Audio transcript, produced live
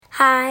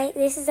Hi,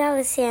 this is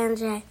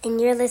Alessandra,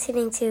 and you're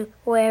listening to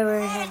Where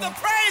We're Headed. The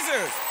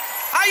praisers,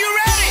 are you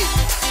ready?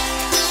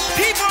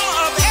 People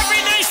of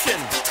every nation,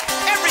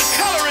 every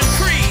color and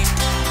creed,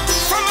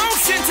 from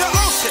ocean to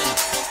ocean,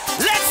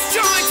 let's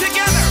join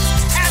together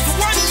as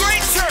one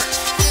great church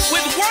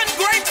with one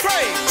great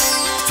praise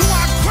to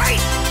our great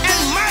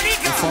and mighty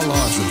God.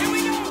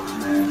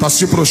 Tá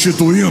se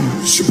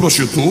prostituindo? Se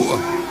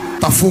prostitua.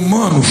 Tá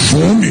fumando?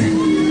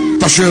 Fume.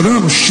 Tá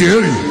cheirando?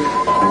 Cheire.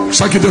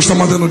 Sabe o que Deus está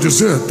mandando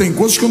dizer? Tem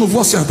coisas que eu não vou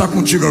acertar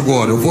contigo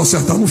agora, eu vou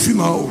acertar no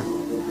final.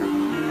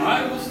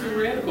 I was the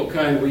radical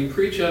kind we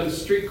preach on the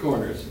street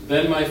corners.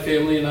 Then my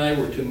family and I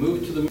were to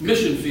move to the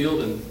mission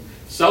field in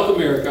South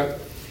America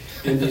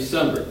in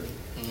December.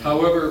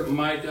 However,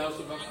 my doubts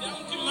about...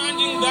 I'm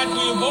demanding that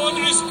we hold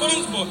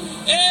responsible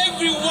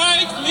every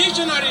white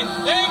missionary,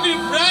 every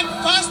black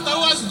pastor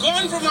who has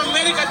gone from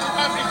America to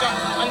Africa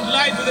and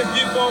lied to the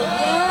people.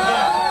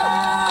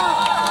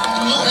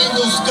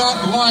 Angle Scott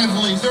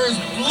Lively, there is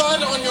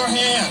blood on your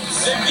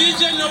hands. The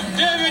vision of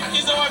David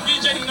is our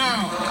vision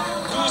now.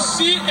 To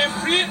see a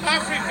free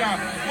Africa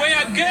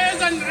where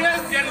gays and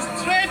lesbians,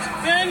 straight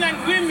men and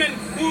women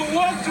will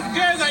walk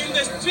together in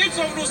the streets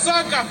of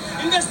Lusaka,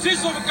 in the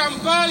streets of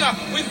Kampala,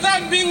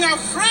 without being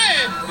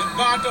afraid. The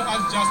battle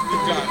has just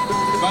begun,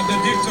 but the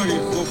victory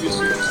will be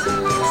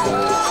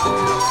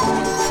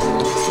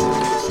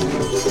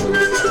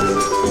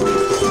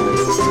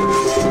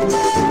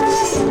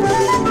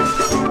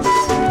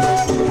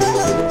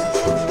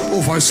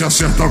Ou vai se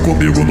acertar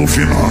comigo no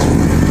final?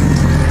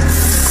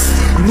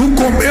 No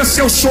começo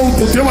eu sou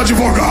o teu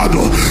advogado,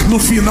 no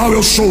final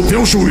eu sou o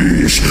teu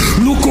juiz.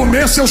 No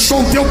começo eu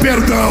sou o teu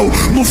perdão,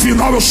 no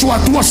final eu sou a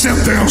tua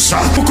sentença.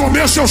 No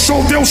começo eu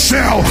sou o teu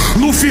céu,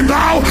 no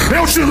final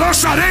eu te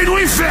lançarei no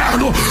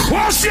inferno.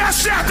 Ou se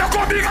acerta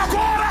comigo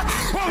agora,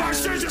 ou vai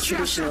ser de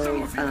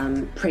traditional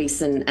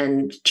priest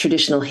and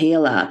traditional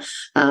healer,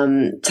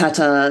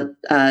 Tata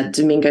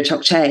Domingo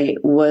Chokche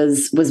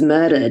was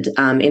murdered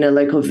in a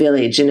local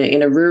village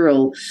in a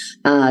rural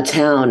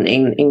town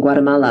in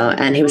Guatemala,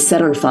 and he was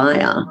set on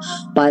fire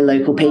by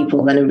local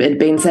people, and it had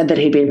been said that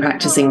he'd been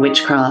practicing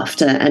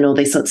witchcraft and all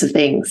these sorts of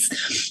things.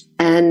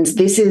 And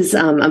this is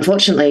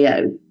unfortunately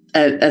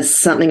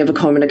something of a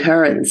common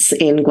occurrence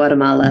in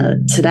Guatemala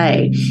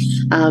today.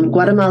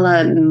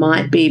 Guatemala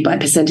might be, by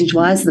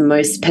percentage-wise, the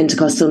most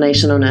Pentecostal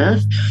nation on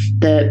earth.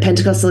 The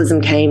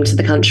Pentecostalism came to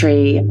the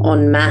country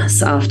en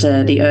masse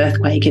after the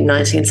earthquake in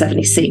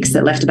 1976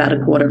 that left about a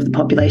quarter of the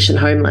population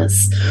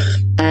homeless.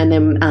 And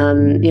then,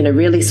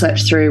 really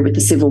swept through with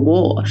the Civil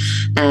War.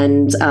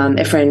 And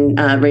Efren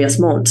Rios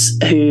Montt,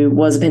 who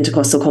was a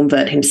Pentecostal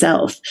convert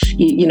himself,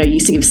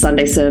 used to give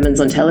Sunday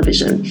sermons on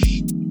television.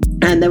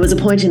 And there was a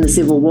point in the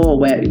Civil War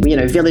where,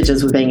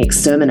 villages were being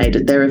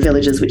exterminated. There are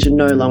villages which are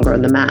no longer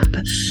on the map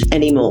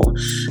anymore.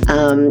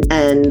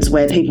 And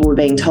where people were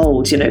being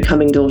told,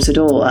 coming door to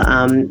door,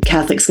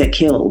 Catholics get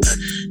killed,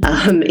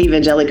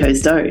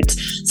 evangelicals don't.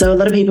 So a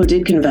lot of people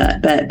did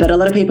convert, but a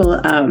lot of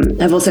people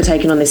have also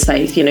taken on this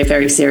faith,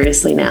 very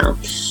seriously now.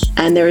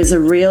 And there is a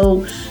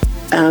real...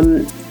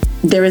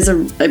 there is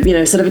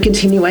sort of a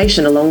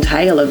continuation, a long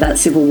tail of that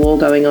civil war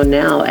going on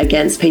now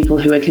against people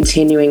who are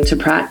continuing to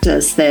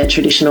practice their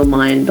traditional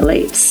Mayan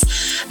beliefs.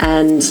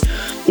 And,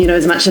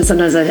 as much as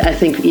sometimes I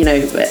think,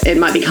 it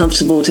might be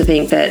comfortable to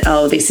think that,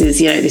 this is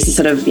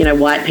sort of,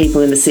 white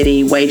people in the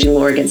city waging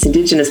war against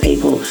Indigenous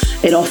people.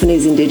 It often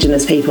is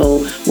Indigenous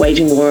people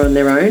waging war on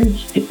their own,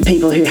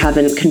 people who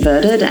haven't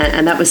converted.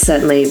 And that was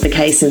certainly the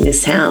case in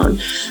this town.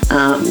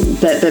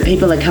 But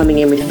people are coming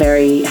in with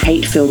very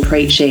hate-filled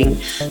preaching,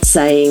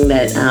 saying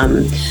that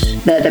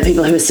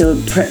people who are still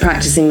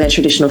practicing their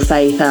traditional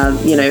faith are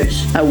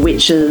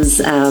witches,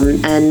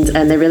 and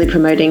they're really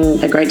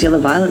promoting a great deal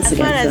of violence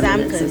against them. As far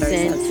as I'm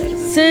concerned,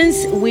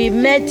 since we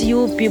met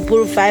you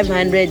people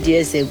 500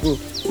 years ago,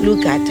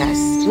 look at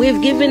us.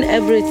 We've given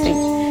everything.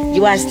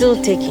 You are still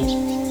taking.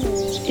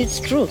 It's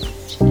true.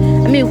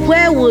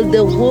 Where would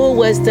the whole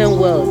Western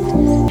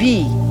world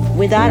be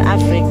without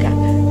Africa?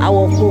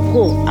 Our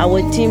cocoa,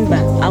 our timber,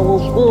 our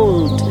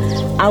gold,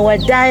 our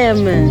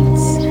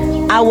diamonds,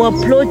 our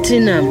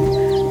platinum,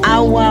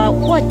 our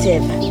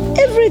whatever,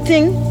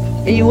 everything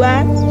you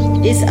are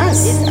is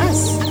us. It's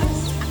us.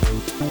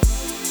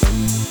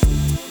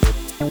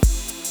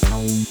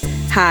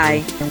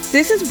 Hi,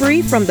 this is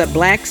Bree from the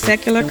Black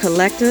Secular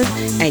Collective,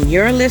 and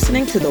you're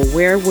listening to the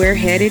Where We're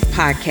Headed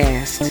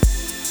podcast.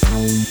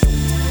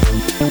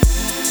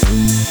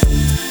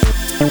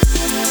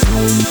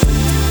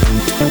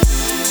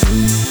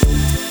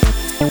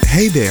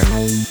 Hey there.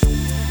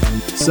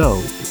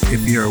 So,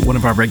 if you're one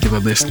of our regular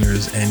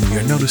listeners and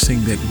you're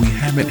noticing that we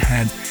haven't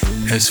had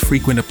as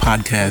frequent a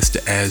podcast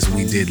as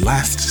we did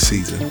last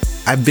season,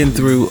 I've been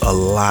through a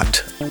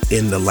lot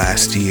in the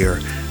last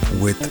year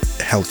with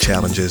health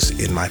challenges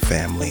in my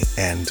family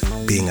and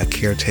being a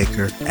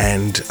caretaker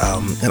and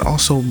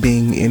also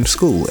being in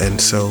school.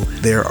 And so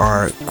there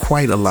are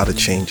quite a lot of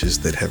changes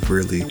that have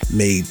really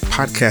made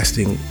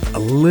podcasting a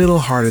little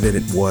harder than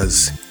it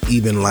was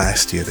even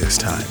last year this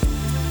time.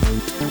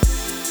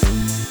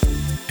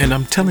 And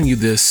I'm telling you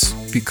this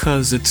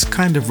because it's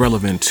kind of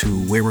relevant to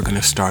where we're going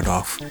to start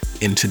off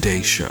in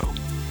today's show.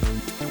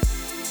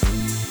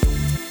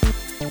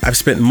 I've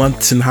spent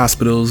months in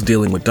hospitals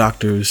dealing with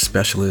doctors,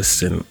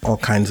 specialists, and all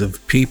kinds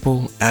of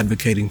people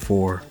advocating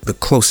for the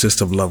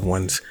closest of loved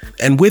ones.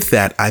 And with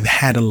that, I've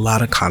had a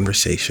lot of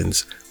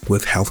conversations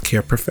with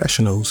healthcare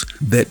professionals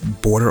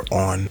that border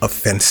on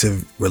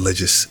offensive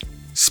religious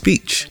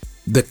speech.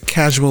 The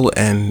casual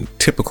and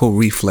typical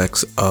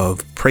reflex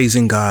of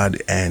praising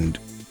God and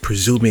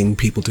presuming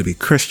people to be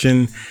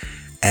Christian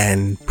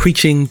and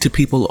preaching to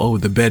people over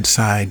the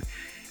bedside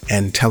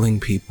and telling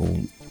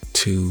people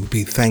to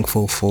be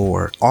thankful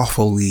for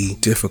awfully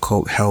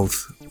difficult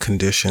health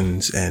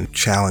conditions and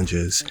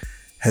challenges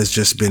has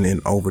just been in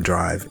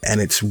overdrive.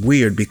 And it's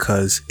weird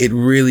because it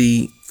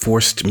really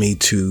forced me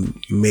to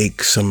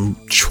make some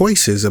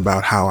choices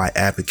about how I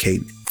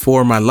advocate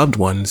for my loved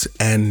ones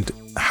and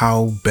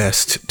how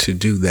best to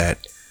do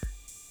that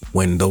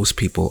when those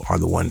people are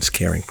the ones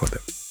caring for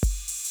them.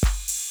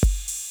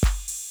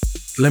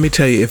 Let me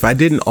tell you, if I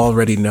didn't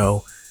already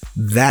know,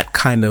 that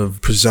kind of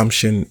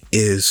presumption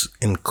is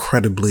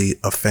incredibly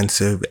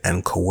offensive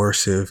and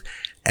coercive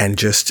and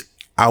just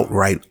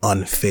outright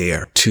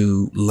unfair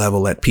to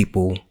level at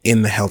people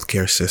in the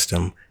healthcare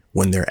system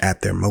when they're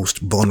at their most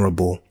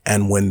vulnerable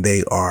and when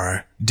they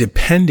are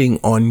depending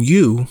on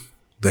you,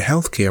 the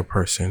healthcare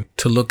person,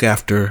 to look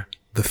after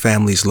the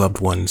family's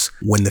loved ones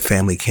when the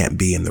family can't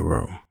be in the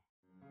room.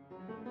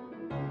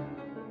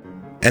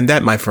 And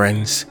that, my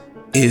friends,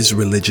 is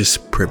religious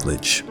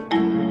privilege.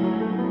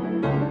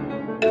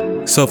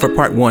 So for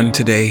part one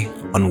today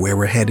on Where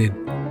We're Headed,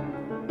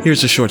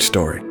 here's a short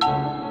story.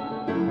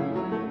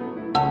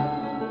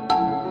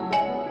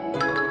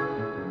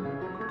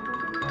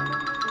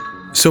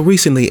 So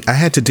recently, I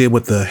had to deal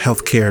with the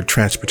healthcare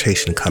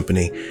transportation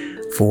company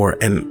for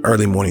an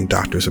early morning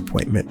doctor's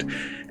appointment.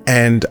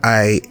 And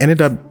I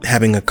ended up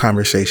having a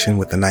conversation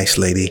with a nice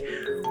lady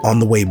on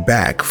the way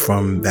back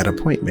from that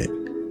appointment.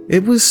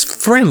 It was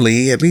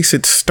friendly, at least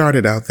it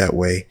started out that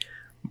way,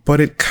 but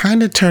it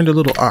kind of turned a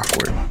little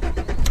awkward.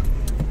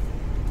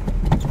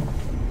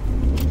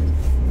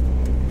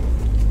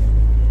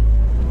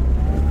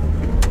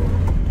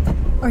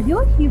 Are you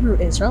a Hebrew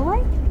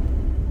Israelite?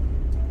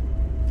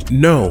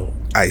 No,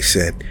 I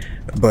said,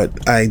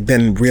 but I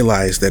then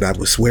realized that I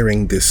was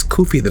wearing this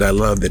kufi that I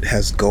love that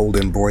has gold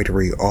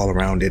embroidery all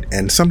around it,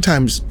 and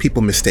sometimes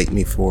people mistake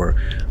me for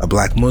a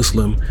black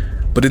Muslim,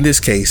 but in this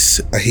case,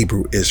 a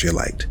Hebrew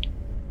Israelite.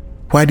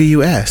 Why do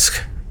you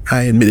ask?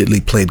 I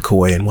admittedly played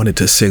coy and wanted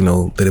to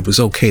signal that it was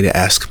okay to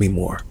ask me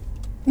more.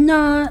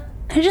 Nah,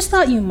 I just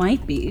thought you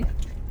might be.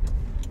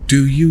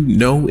 Do you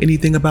know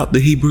anything about the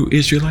Hebrew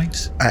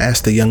Israelites? I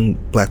asked a young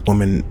black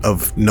woman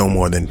of no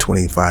more than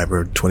 25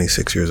 or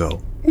 26 years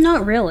old.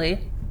 Not really.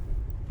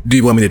 Do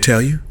you want me to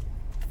tell you?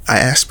 I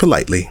asked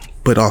politely,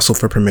 but also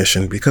for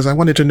permission because I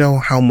wanted to know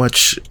how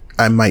much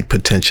I might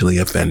potentially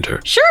offend her.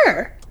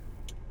 Sure.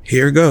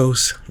 Here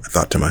goes, I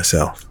thought to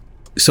myself.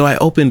 So I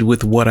opened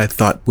with what I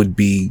thought would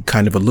be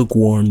kind of a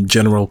lukewarm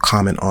general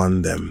comment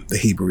on them, the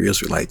Hebrew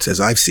Israelites,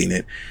 as I've seen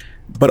it,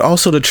 but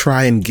also to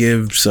try and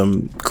give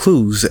some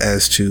clues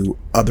as to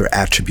other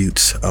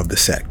attributes of the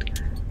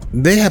sect.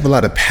 They have a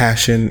lot of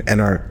passion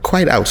and are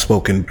quite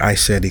outspoken, I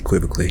said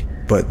equivocally,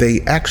 but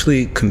they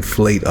actually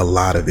conflate a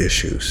lot of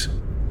issues.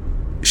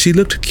 She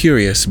looked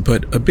curious,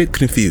 but a bit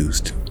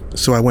confused,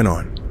 so I went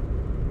on.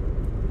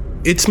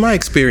 It's my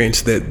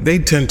experience that they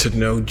tend to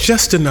know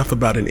just enough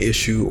about an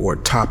issue or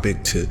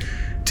topic to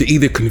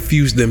either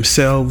confuse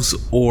themselves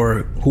or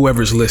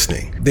whoever's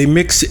listening. They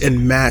mix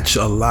and match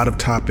a lot of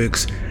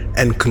topics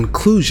and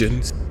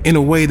conclusions in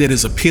a way that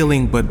is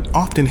appealing but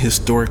often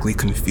historically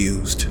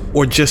confused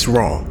or just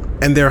wrong.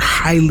 And they're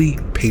highly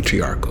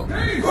patriarchal.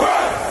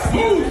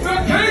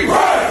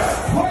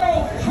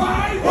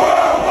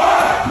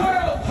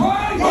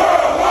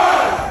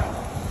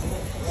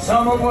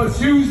 Some of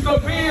us used to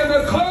be in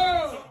the club.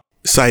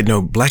 Side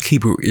note, Black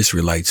Hebrew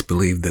Israelites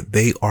believe that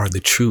they are the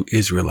true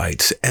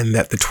Israelites and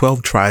that the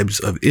 12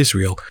 tribes of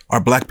Israel are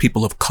Black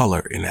people of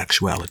color in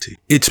actuality.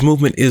 Its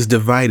movement is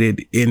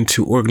divided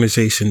into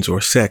organizations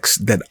or sects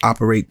that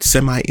operate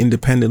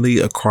semi-independently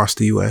across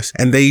the U.S.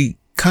 and they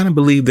kind of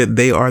believe that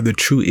they are the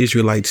true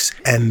Israelites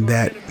and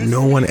that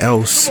no one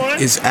else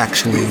is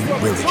actually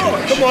really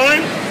Jewish. Come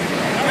on.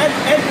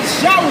 As the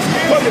showers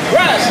upon the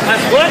grass.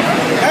 As what?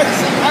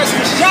 As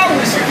the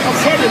showers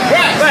upon the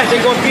grass. Right, they're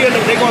gonna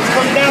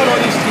come down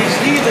on these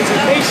heathens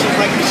and nations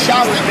like the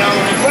showers down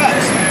on the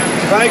grass.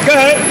 Right, go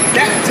ahead.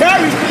 That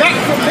tarry not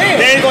from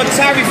man. They ain't gonna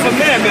tarry from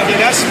man, man.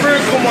 That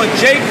spirit come on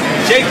Jake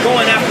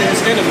going after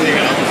his enemy.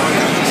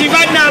 See,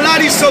 right now a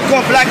lot of these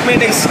so-called black men,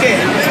 they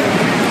scared.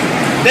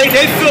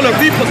 They feel the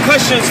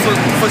repercussions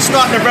for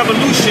starting a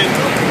revolution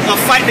or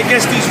fighting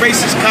against these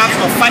racist cops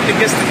or fighting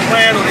against the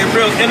Klan or their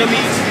real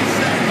enemies.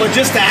 Or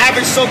just the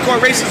average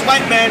so-called racist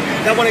white man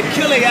that want to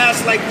kill their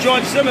ass like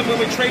George Zimmerman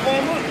with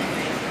Trayvon Martin.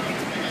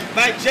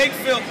 Like Jake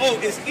feel,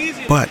 it's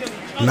easier but to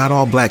kill not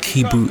all Black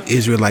Hebrew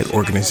Israelite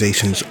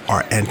organizations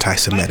are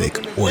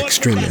anti-Semitic or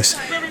extremists,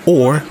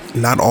 or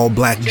not all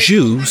Black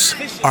Jews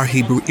are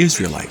Hebrew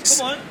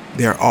Israelites.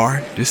 There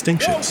are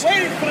distinctions.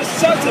 Waiting for the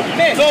sons of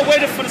men. Go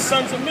waiting for the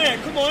sons of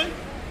men. Come on.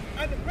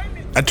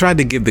 I tried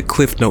to give the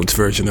Cliff Notes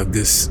version of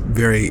this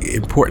very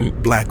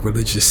important Black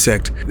religious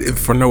sect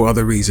for no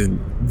other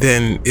reason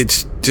than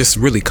it's just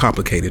really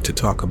complicated to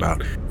talk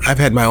about. I've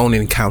had my own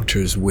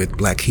encounters with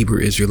Black Hebrew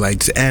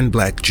Israelites and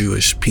Black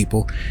Jewish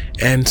people,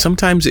 and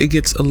sometimes it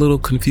gets a little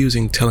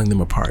confusing telling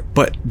them apart.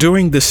 But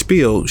during the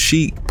spiel,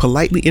 she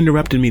politely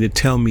interrupted me to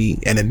tell me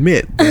and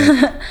admit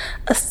that...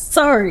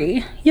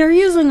 Sorry, you're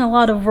using a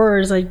lot of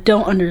words I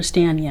don't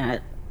understand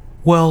yet.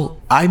 Well,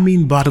 I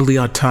mean bodily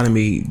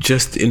autonomy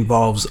just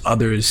involves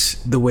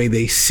others the way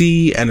they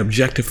see and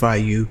objectify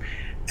you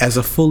as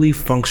a fully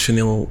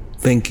functional,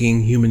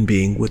 thinking human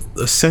being with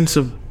a sense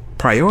of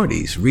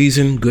priorities,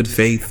 reason, good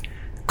faith,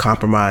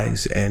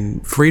 compromise,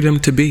 and freedom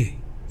to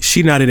be.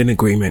 She nodded in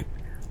agreement.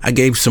 I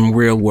gave some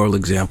real-world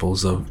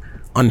examples of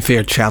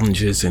unfair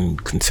challenges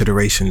and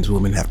considerations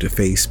women have to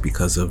face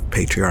because of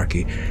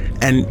patriarchy,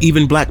 and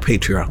even Black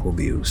patriarchal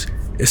views.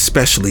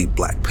 Especially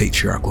Black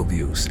patriarchal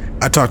views.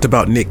 I talked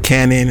about Nick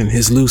Cannon and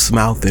his loose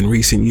mouth in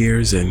recent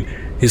years and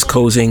his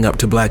cozying up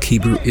to Black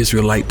Hebrew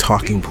Israelite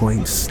talking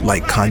points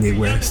like Kanye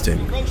West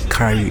and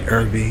Kyrie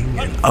Irving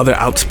and other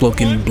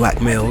outspoken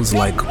Black males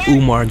like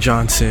Umar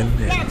Johnson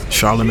and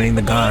Charlamagne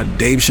the God,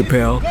 Dave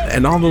Chappelle,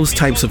 and all those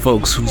types of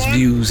folks whose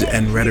views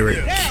and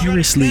rhetoric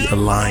curiously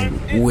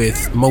align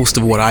with most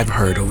of what I've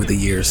heard over the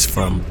years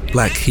from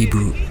Black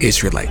Hebrew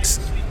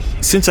Israelites.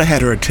 Since I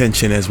had her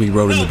attention as we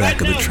rode in the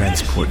back of the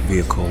transport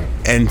vehicle,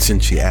 and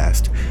since she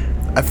asked,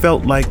 I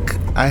felt like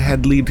I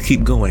had leave to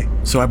keep going.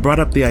 So I brought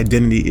up the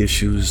identity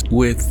issues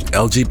with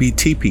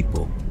LGBT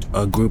people,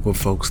 a group of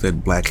folks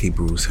that Black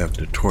Hebrews have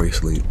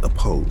notoriously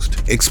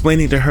opposed,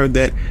 explaining to her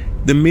that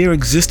the mere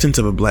existence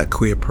of a Black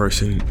queer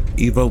person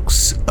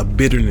evokes a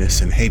bitterness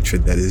and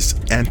hatred that is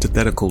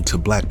antithetical to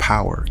Black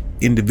power,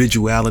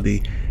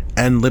 individuality,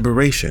 and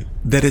liberation,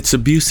 that it's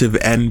abusive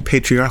and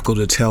patriarchal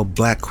to tell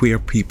Black queer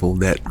people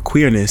that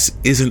queerness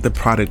isn't the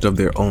product of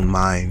their own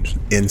mind,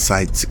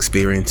 insights,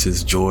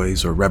 experiences,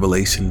 joys, or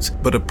revelations,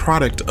 but a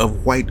product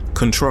of white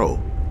control.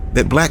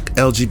 That Black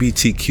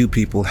LGBTQ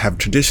people have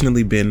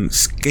traditionally been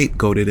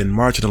scapegoated and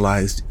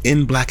marginalized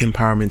in Black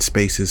empowerment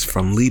spaces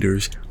from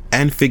leaders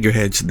and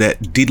figureheads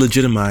that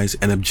delegitimize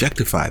and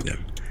objectify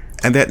them.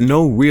 And that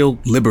no real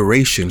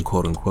liberation,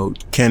 quote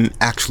unquote, can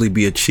actually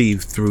be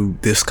achieved through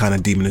this kind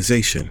of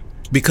demonization.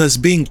 Because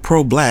being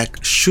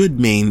pro-Black should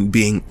mean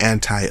being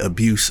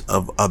anti-abuse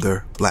of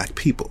other Black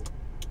people.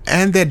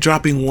 And that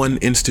dropping one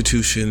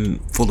institution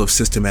full of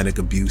systematic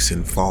abuse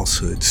and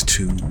falsehoods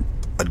to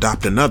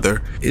adopt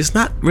another is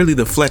not really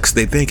the flex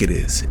they think it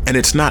is. And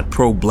it's not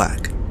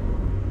pro-Black.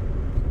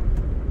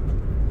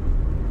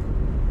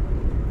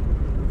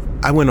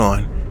 I went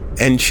on.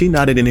 And she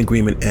nodded in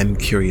agreement and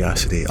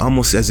curiosity,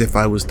 almost as if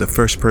I was the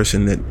first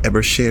person that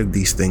ever shared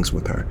these things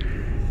with her.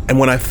 And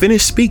when I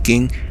finished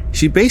speaking,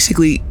 she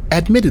basically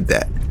admitted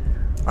that.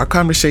 Our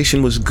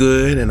conversation was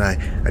good, and I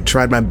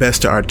tried my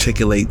best to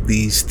articulate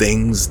these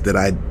things that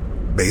I'd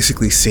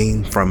basically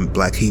seen from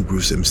Black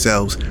Hebrews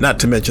themselves, not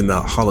to mention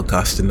the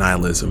Holocaust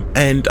denialism.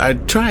 And I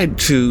tried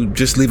to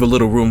just leave a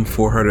little room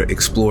for her to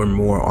explore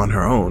more on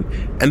her own,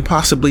 and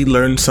possibly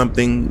learn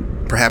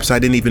something perhaps I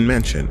didn't even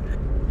mention.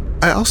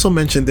 I also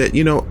mentioned that,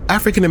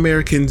 African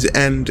Americans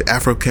and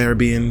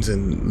Afro-Caribbeans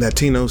and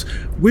Latinos,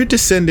 we're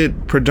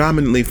descended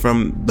predominantly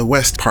from the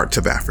west parts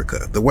of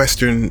Africa, the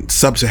western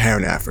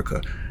sub-Saharan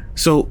Africa.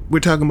 So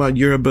we're talking about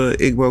Yoruba,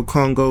 Igbo,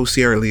 Congo,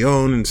 Sierra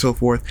Leone, and so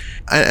forth.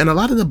 And a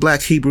lot of the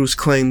Black Hebrews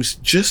claims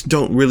just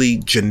don't really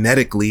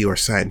genetically or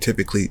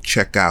scientifically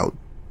check out.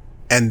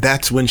 And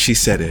that's when she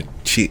said it.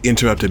 She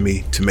interrupted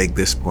me to make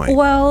this point.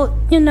 Well,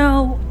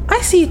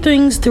 I see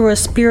things through a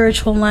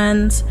spiritual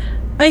lens.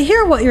 I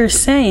hear what you're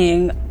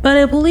saying, but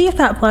I believe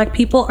that Black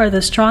people are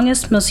the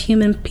strongest, most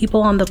human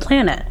people on the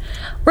planet.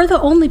 We're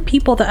the only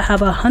people that have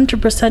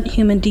 100%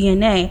 human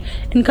DNA,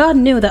 and God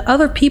knew that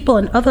other people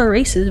and other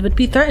races would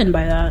be threatened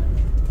by that.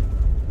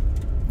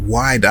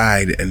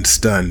 Wide-eyed and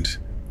stunned,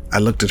 I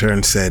looked at her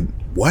and said,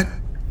 "What?"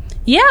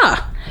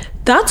 Yeah,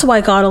 that's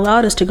why God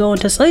allowed us to go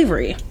into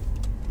slavery.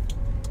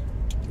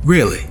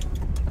 Really?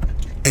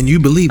 And you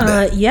believe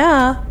that?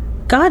 Yeah.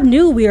 God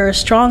knew we are a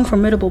strong,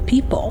 formidable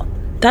people.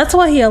 That's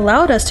why he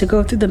allowed us to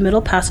go through the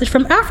Middle Passage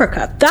from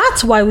Africa.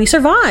 That's why we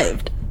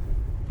survived.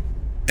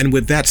 And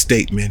with that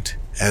statement,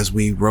 as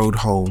we rode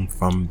home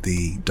from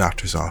the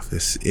doctor's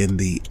office in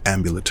the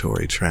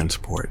ambulatory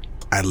transport,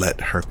 I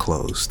let her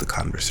close the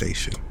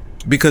conversation.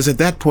 Because at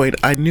that point,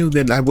 I knew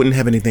that I wouldn't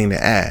have anything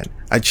to add.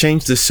 I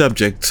changed the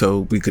subject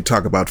so we could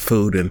talk about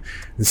food and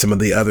some of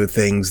the other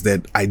things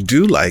that I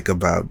do like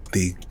about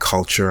the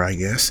culture, I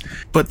guess.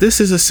 But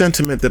this is a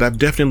sentiment that I've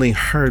definitely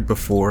heard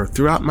before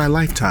throughout my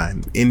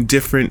lifetime in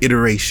different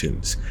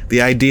iterations.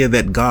 The idea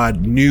that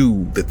God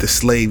knew that the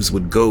slaves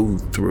would go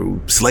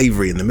through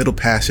slavery in the Middle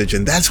Passage,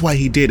 and that's why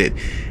he did it.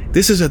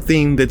 This is a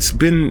theme that's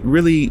been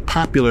really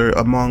popular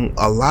among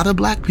a lot of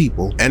black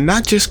people, and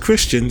not just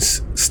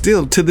Christians,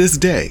 still to this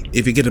day,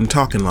 if you get them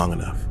talking long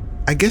enough.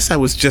 I guess I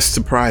was just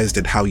surprised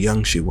at how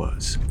young she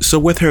was. So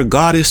with her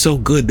God is so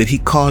good that he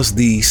caused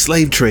the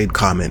slave trade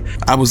comment,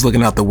 I was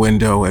looking out the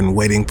window and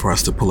waiting for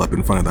us to pull up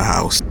in front of the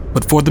house.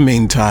 But for the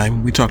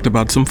meantime, we talked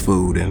about some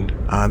food, and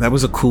that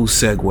was a cool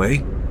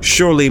segue.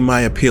 Surely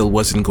my appeal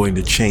wasn't going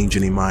to change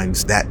any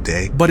minds that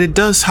day, but it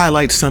does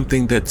highlight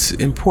something that's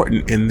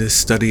important in this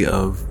study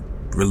of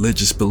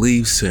religious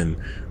beliefs and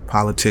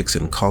politics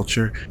and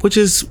culture, which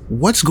is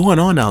what's going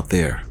on out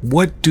there.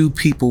 What do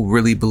people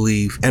really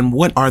believe, and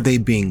what are they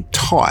being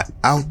taught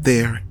out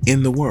there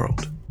in the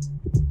world?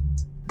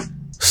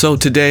 So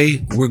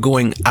today we're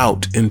going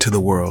out into the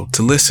world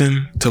to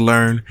listen, to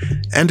learn,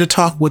 and to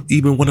talk with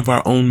even one of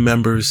our own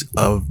members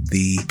of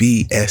the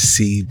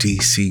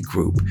BSCDC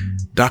group,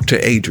 Dr.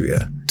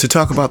 Adria, to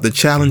talk about the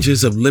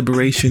challenges of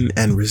liberation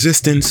and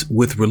resistance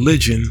with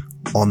religion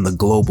on the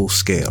global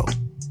scale.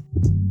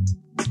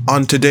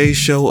 On today's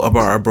show of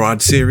our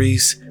Abroad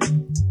series,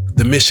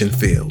 The Mission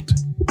Field.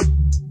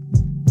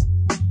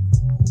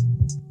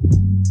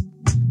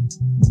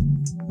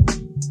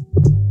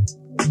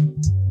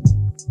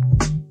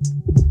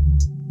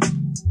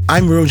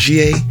 I'm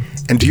Rogier,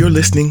 and you're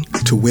listening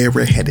to Where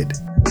We're Headed.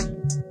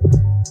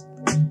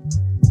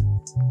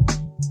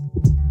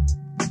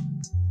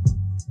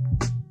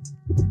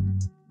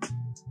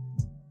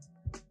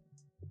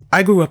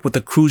 I grew up with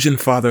a Crucian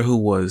father who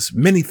was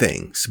many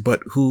things,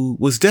 but who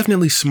was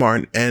definitely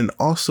smart and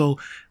also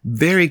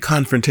very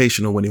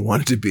confrontational when he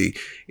wanted to be,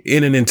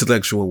 in an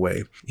intellectual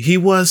way. He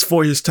was,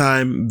 for his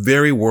time,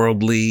 very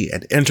worldly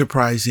and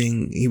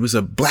enterprising. He was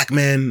a black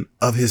man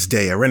of his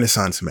day, a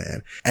Renaissance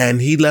man.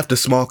 And he left a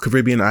small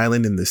Caribbean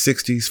island in the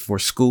 60s for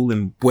school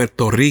in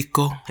Puerto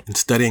Rico and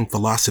studying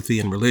philosophy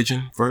and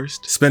religion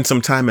first. Spent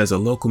some time as a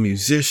local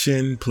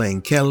musician,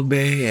 playing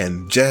kelbe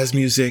and jazz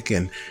music,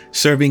 and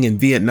serving in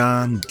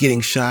Vietnam, getting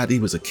shot. He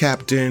was a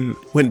captain,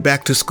 went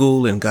back to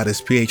school and got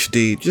his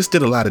PhD, just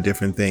did a lot of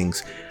different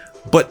things.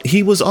 But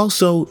he was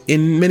also,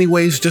 in many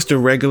ways, just a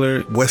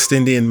regular West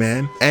Indian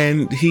man,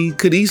 and he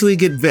could easily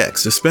get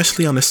vexed,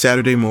 especially on a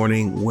Saturday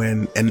morning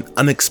when an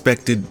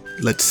unexpected,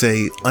 let's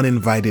say,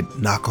 uninvited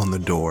knock on the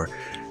door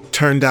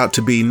turned out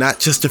to be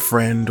not just a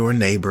friend or a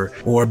neighbor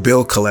or a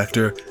bill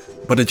collector,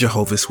 but a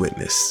Jehovah's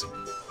Witness.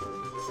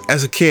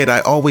 As a kid,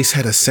 I always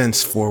had a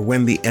sense for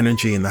when the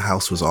energy in the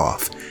house was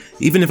off.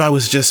 Even if I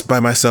was just by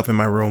myself in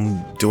my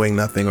room doing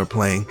nothing or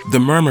playing,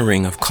 the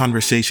murmuring of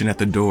conversation at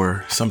the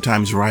door,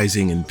 sometimes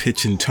rising in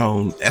pitch and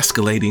tone,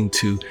 escalating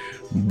to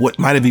what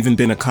might have even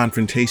been a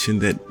confrontation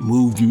that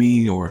moved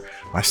me or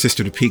my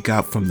sister to peek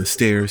out from the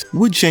stairs,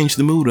 would change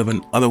the mood of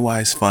an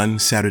otherwise fun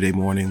Saturday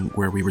morning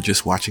where we were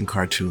just watching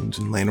cartoons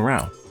and laying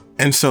around.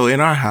 And so in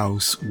our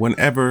house,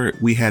 whenever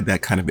we had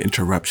that kind of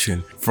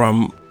interruption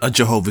from a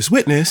Jehovah's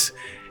Witness,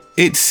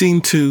 it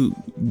seemed to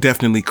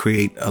definitely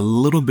create a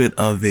little bit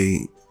of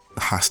a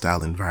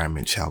hostile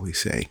environment, shall we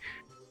say.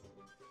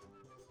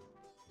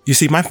 You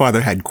see, my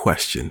father had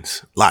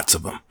questions, lots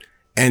of them.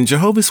 And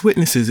Jehovah's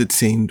Witnesses, it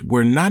seemed,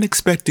 were not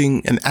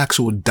expecting an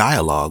actual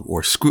dialogue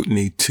or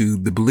scrutiny to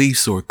the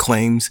beliefs or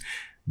claims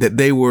that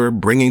they were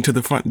bringing to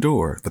the front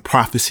door, the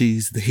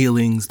prophecies, the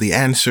healings, the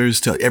answers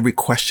to every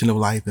question of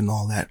life and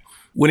all that.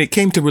 When it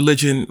came to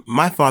religion,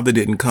 my father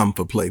didn't come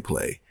for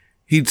play.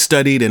 He'd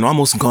studied and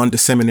almost gone to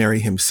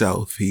seminary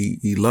himself.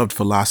 He loved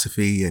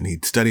philosophy and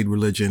he'd studied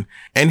religion.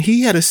 And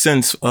he had a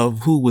sense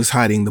of who was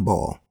hiding the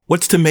ball.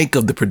 What's to make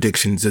of the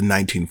predictions in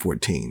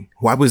 1914?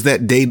 Why was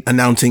that date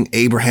announcing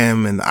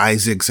Abraham and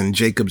Isaac's and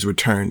Jacob's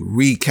return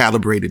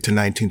recalibrated to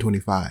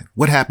 1925?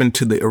 What happened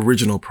to the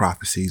original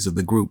prophecies of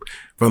the group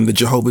from the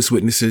Jehovah's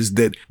Witnesses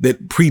that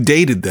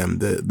predated them,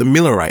 the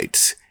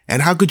Millerites?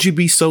 And how could you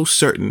be so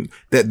certain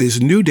that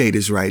this new date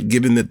is right,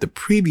 given that the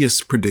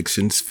previous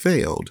predictions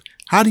failed?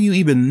 How do you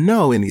even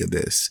know any of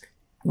this?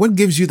 What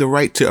gives you the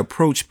right to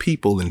approach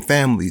people and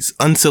families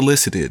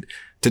unsolicited,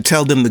 to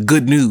tell them the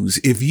good news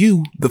if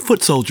you, the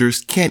foot soldiers,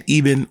 can't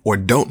even or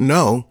don't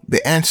know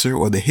the answer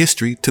or the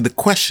history to the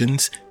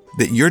questions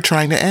that you're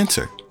trying to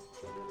answer?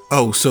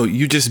 Oh, so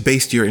you just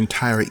based your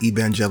entire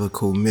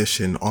evangelical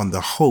mission on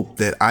the hope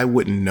that I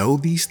wouldn't know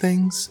these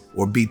things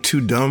or be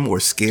too dumb or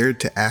scared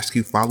to ask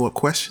you follow-up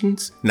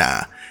questions?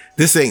 Nah,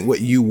 this ain't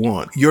what you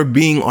want. Your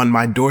being on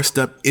my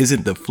doorstep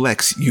isn't the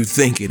flex you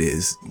think it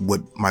is,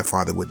 what my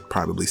father would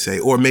probably say,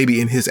 or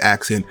maybe in his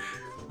accent,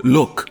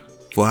 look,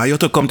 for you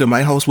to come to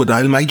my house with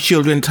all my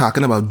children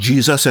talking about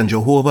Jesus and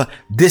Jehovah,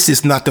 this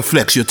is not the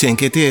flex you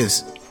think it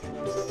is.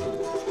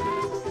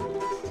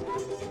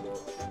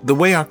 The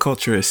way our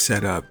culture is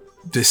set up,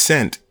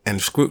 dissent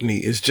and scrutiny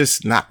is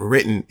just not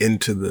written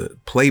into the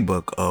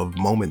playbook of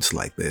moments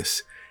like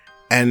this.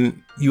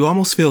 And you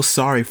almost feel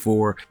sorry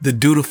for the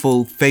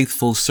dutiful,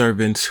 faithful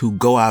servants who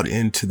go out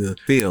into the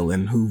field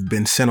and who've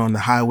been sent on the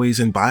highways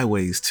and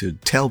byways to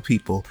tell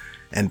people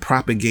and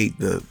propagate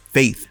the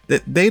faith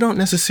that they don't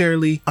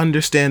necessarily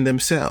understand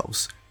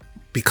themselves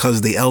because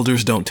the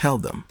elders don't tell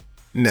them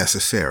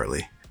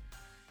necessarily.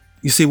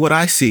 You see, what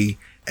I see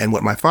and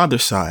what my father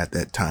saw at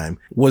that time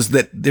was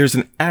that there's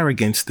an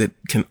arrogance that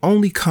can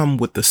only come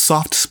with the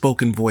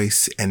soft-spoken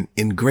voice and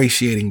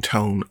ingratiating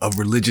tone of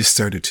religious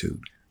certitude.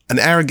 An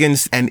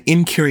arrogance and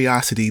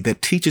incuriosity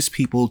that teaches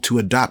people to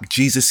adopt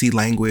Jesus-y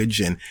language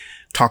and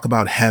talk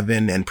about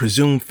heaven and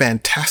presume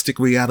fantastic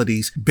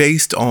realities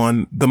based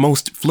on the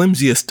most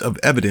flimsiest of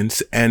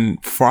evidence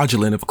and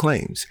fraudulent of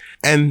claims.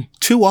 And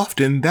too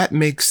often that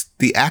makes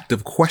the act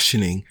of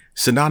questioning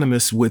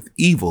synonymous with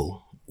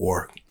evil,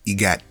 or you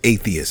got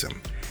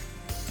atheism.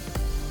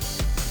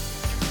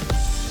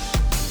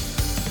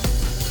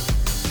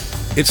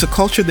 It's a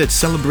culture that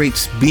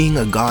celebrates being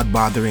a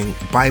God-bothering,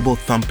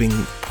 Bible-thumping,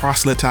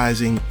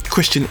 proselytizing,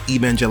 Christian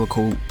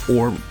evangelical,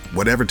 or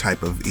whatever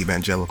type of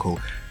evangelical,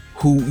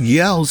 who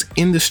yells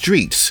in the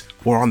streets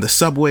or on the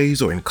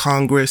subways or in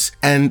Congress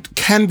and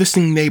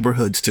canvassing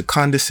neighborhoods to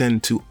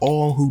condescend to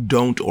all who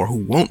don't or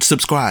who won't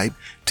subscribe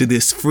to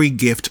this free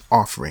gift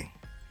offering.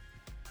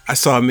 I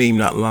saw a meme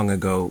not long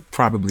ago,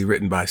 probably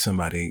written by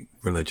somebody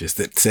religious,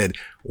 that said,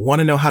 "Want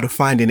to know how to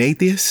find an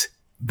atheist?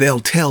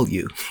 They'll tell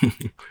you."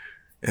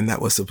 And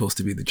that was supposed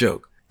to be the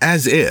joke.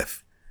 As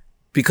if.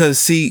 Because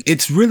see,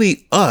 it's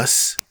really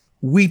us.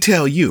 We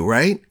tell you,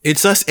 right?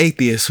 It's us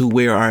atheists who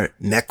wear our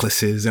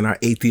necklaces and our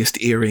atheist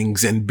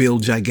earrings and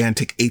build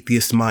gigantic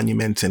atheist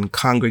monuments and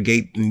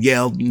congregate and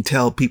yell and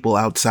tell people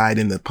outside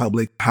in the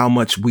public how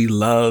much we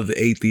love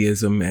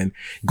atheism, and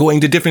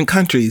going to different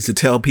countries to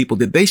tell people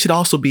that they should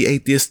also be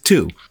atheists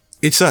too.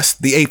 It's us,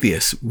 the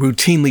atheists,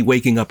 routinely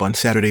waking up on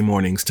Saturday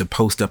mornings to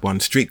post up on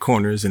street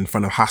corners in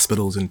front of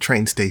hospitals and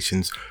train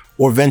stations,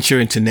 or venture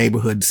into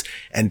neighborhoods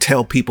and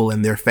tell people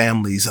and their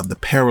families of the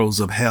perils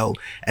of hell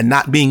and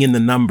not being in the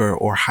number,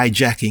 or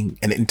hijacking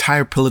an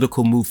entire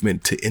political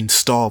movement to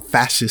install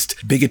fascist,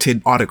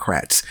 bigoted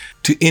autocrats,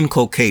 to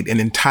inculcate an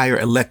entire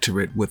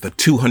electorate with a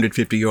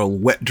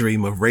 250-year-old wet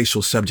dream of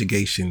racial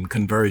subjugation,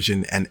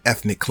 conversion, and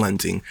ethnic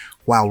cleansing,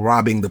 while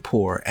robbing the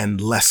poor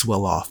and less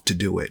well-off to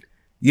do it.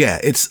 Yeah,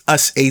 it's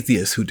us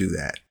atheists who do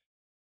that.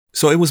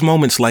 So it was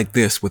moments like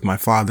this with my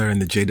father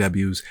and the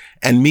JWs,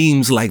 and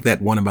memes like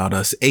that one about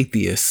us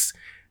atheists,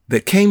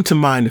 that came to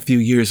mind a few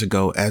years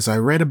ago as I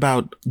read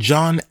about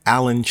John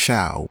Allen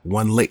Chau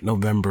one late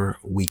November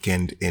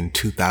weekend in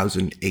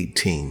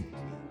 2018.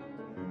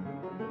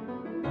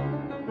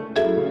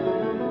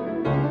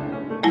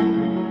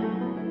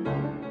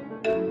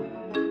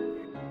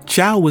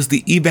 Chau was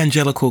the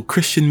evangelical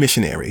Christian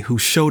missionary who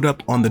showed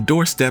up on the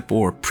doorstep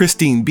or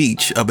pristine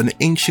beach of an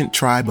ancient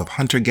tribe of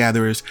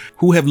hunter-gatherers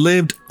who have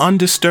lived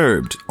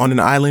undisturbed on an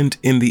island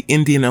in the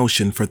Indian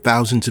Ocean for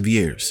thousands of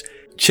years.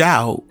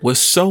 Chau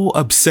was so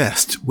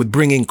obsessed with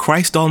bringing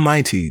Christ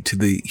Almighty to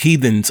the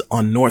heathens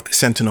on North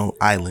Sentinel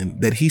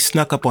Island that he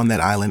snuck up on that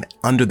island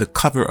under the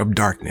cover of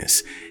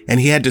darkness. And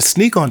he had to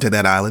sneak onto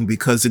that island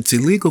because it's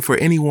illegal for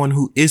anyone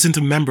who isn't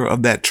a member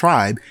of that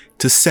tribe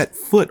to set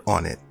foot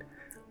on it.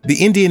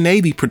 The Indian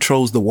Navy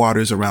patrols the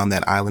waters around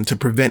that island to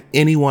prevent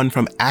anyone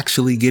from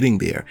actually getting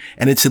there,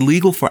 and it's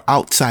illegal for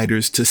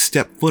outsiders to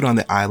step foot on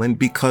the island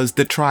because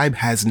the tribe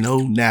has no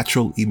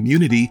natural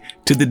immunity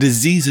to the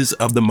diseases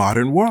of the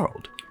modern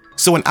world.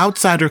 So an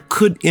outsider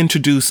could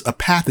introduce a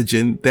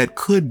pathogen that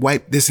could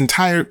wipe this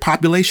entire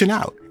population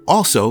out.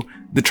 Also,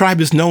 the tribe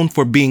is known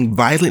for being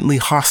violently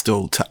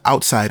hostile to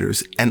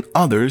outsiders and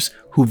others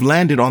who've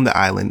landed on the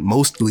island,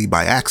 mostly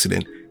by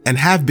accident, and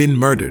have been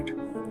murdered.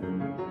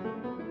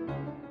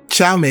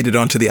 Chau made it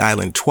onto the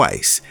island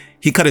twice.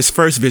 He cut his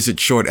first visit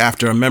short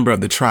after a member of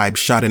the tribe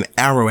shot an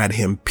arrow at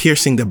him,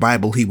 piercing the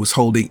Bible he was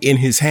holding in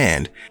his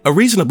hand. A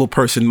reasonable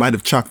person might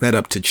have chalked that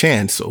up to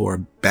chance or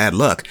bad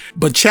luck,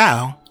 but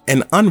Chau,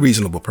 an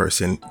unreasonable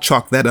person,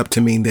 chalked that up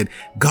to mean that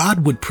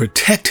God would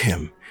protect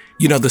him.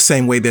 You know, the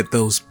same way that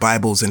those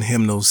Bibles and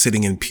hymnals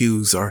sitting in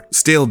pews are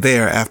still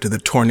there after the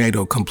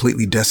tornado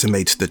completely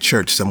decimates the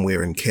church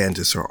somewhere in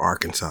Kansas or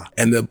Arkansas.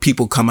 And the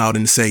people come out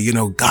and say, you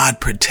know, God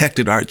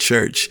protected our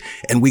church,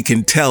 and we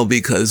can tell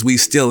because we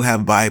still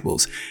have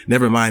Bibles.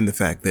 Never mind the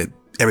fact that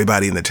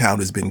everybody in the town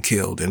has been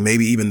killed, and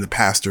maybe even the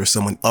pastor or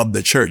someone of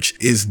the church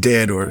is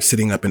dead or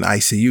sitting up in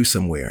ICU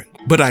somewhere.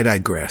 But I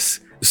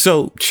digress.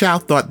 So Chau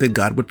thought that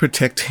God would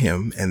protect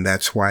him, and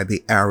that's why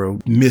the arrow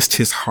missed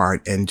his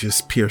heart and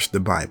just pierced the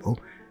Bible.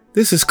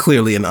 This is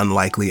clearly an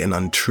unlikely and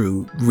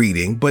untrue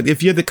reading, but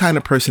if you're the kind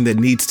of person that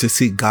needs to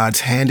see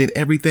God's hand in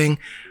everything,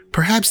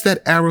 perhaps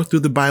that arrow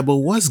through the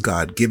Bible was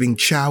God giving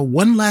Chau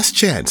one last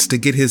chance to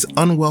get his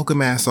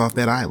unwelcome ass off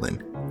that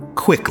island.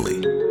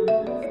 Quickly.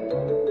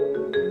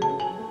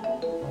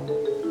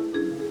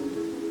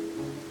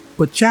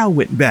 But Chau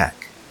went back.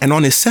 And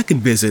on his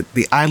second visit,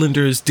 the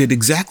islanders did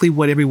exactly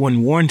what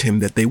everyone warned him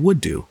that they would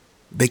do.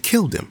 They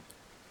killed him.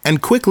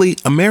 And quickly,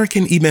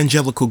 American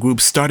evangelical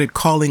groups started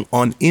calling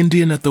on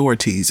Indian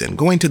authorities and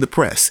going to the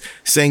press,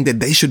 saying that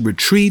they should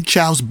retrieve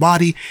Chow's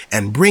body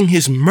and bring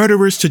his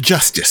murderers to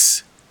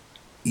justice.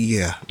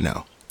 Yeah,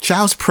 no.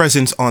 Chow's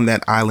presence on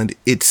that island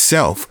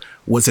itself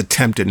was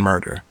attempted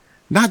murder,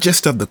 not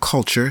just of the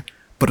culture,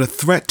 but a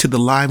threat to the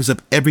lives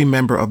of every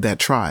member of that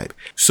tribe.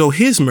 So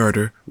his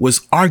murder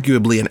was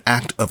arguably an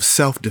act of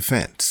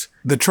self-defense.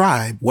 The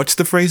tribe, what's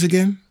the phrase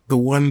again? The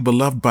one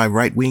beloved by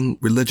right-wing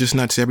religious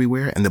nuts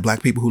everywhere and the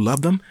black people who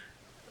love them?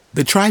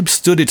 The tribe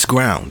stood its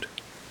ground.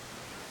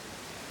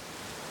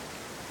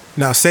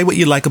 Now, say what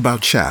you like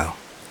about Chow,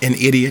 an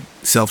idiot,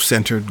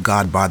 self-centered,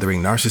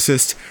 God-bothering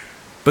narcissist,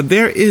 but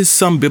there is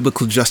some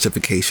biblical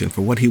justification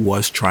for what he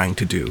was trying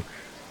to do.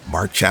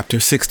 Mark chapter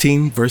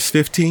 16, verse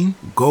 15,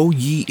 "Go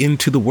ye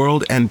into the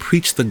world and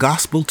preach the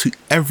gospel to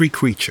every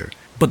creature."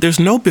 But there's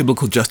no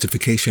biblical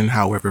justification,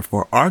 however,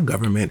 for our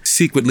government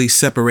secretly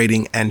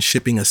separating and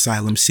shipping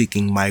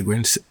asylum-seeking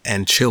migrants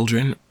and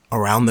children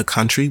around the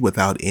country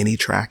without any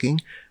tracking,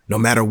 no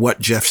matter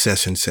what Jeff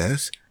Sessions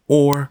says,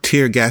 or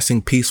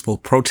tear-gassing peaceful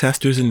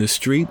protesters in the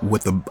street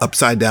with an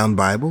upside-down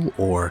Bible,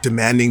 or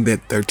demanding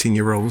that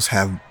 13-year-olds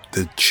have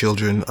the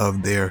children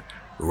of their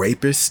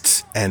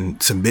rapists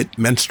and submit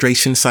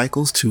menstruation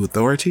cycles to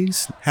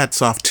authorities.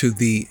 Hats off to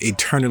the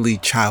eternally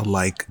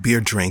childlike,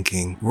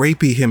 beer-drinking,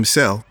 rapey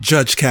himself,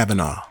 Judge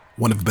Kavanaugh,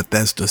 one of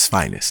Bethesda's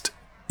finest.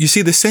 You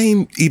see, the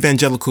same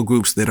evangelical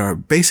groups that are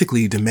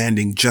basically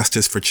demanding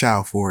justice for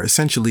Chow for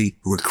essentially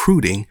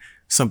recruiting,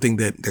 something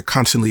that they're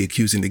constantly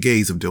accusing the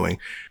gays of doing,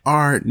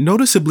 are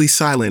noticeably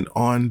silent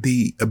on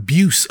the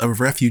abuse of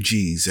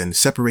refugees and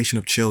separation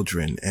of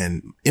children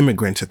and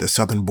immigrants at the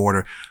southern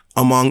border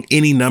among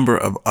any number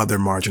of other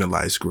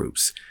marginalized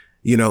groups.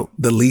 You know,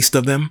 the least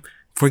of them,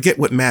 forget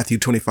what Matthew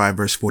 25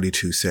 verse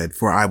 42 said,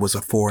 "For I was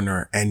a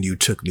foreigner and you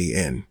took me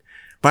in."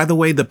 By the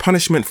way, the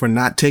punishment for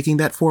not taking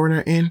that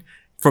foreigner in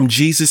from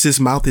Jesus'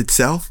 mouth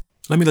itself,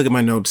 let me look at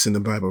my notes in the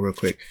Bible real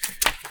quick.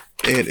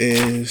 It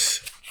is,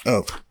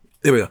 there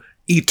we go.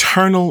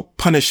 Eternal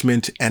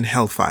punishment and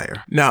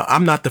hellfire. Now,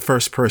 I'm not the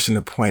first person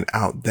to point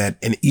out that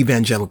an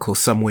evangelical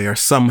somewhere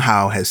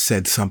somehow has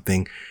said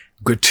something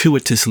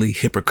gratuitously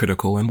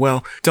hypocritical. And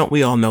well, don't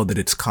we all know that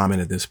it's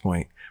common at this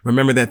point?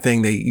 Remember that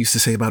thing they used to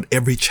say about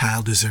every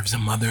child deserves a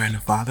mother and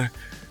a father?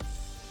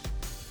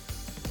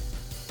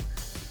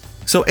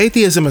 So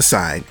atheism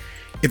aside,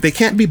 if they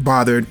can't be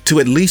bothered to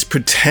at least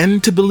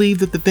pretend to believe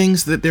that the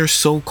things that their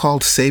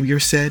so-called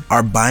savior said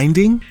are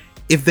binding,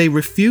 if they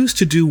refuse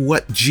to do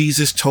what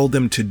Jesus told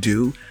them to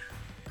do,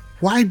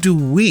 why do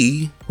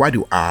we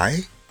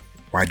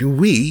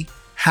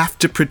have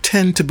to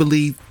pretend to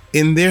believe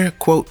in their,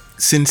 quote,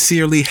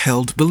 sincerely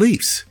held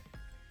beliefs?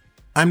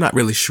 I'm not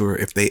really sure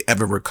if they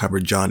ever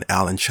recovered John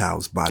Allen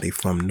Chow's body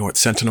from North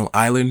Sentinel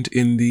Island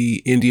in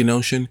the Indian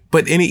Ocean,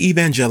 but any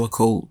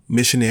evangelical,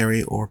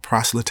 missionary, or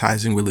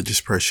proselytizing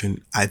religious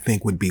person, I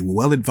think, would be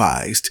well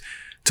advised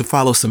to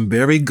follow some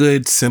very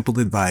good, simple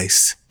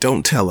advice.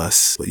 Don't tell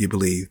us what you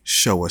believe,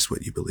 show us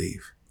what you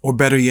believe. Or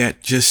better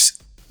yet,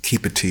 just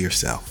keep it to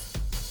yourself.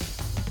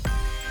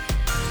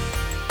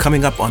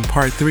 Coming up on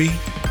part 3,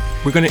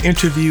 we're going to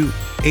interview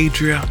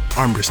Adria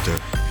Armbruster.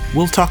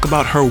 We'll talk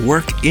about her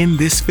work in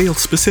this field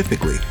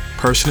specifically,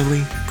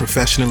 personally,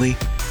 professionally,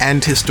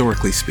 and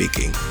historically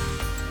speaking.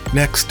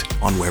 Next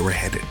on Where We're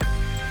Headed.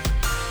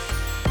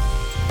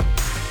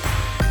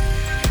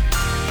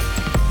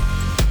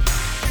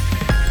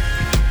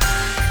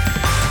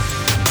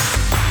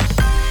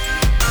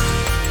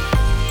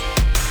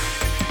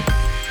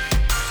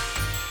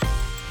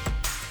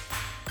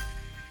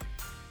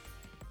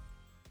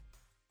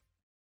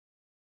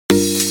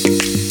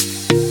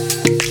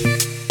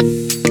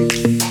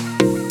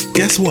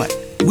 Guess what?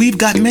 We've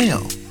got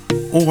mail.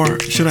 Or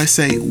should I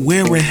say,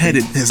 Where We're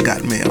Headed has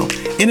got mail.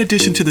 In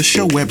addition to the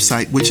show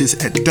website, which is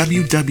at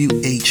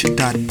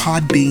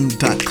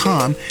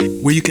wwh.podbean.com,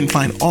 where you can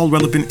find all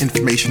relevant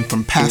information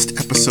from past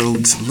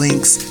episodes,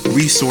 links,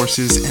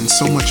 resources, and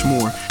so much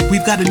more.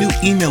 We've got a new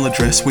email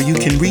address where you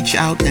can reach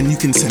out and you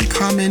can send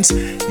comments,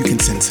 you can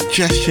send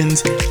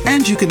suggestions,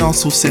 and you can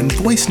also send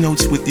voice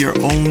notes with your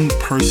own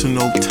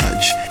personal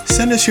touch.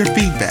 Send us your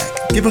feedback,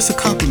 give us a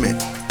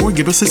compliment, or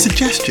give us a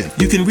suggestion.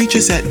 You can reach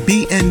us at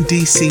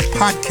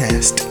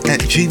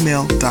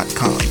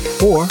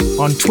bndcpodcast@gmail.com or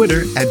on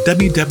Twitter at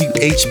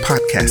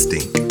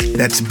WWHpodcasting.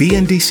 That's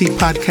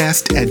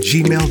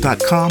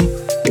bndcpodcast@gmail.com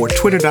or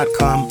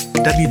twitter.com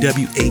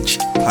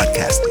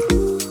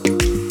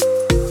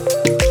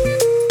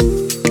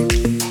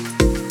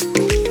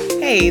WWHpodcasting.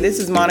 Hey, this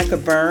is Monica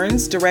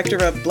Burns, Director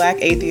of Black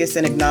Atheists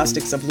and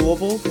Agnostics of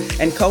Louisville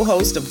and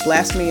co-host of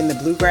Blasphemy in the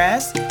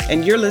Bluegrass,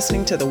 and you're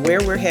listening to the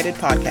Where We're Headed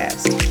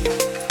podcast.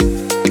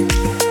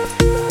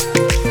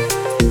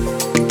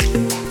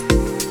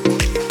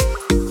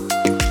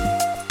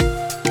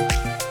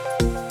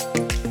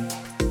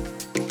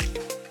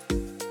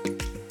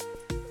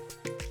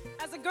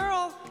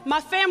 My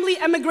family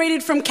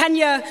emigrated from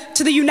Kenya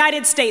to the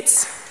United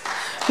States.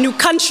 new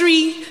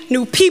country,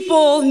 new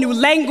people, new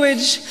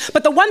language.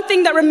 But the one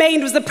thing that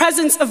remained was the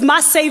presence of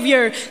my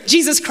Savior,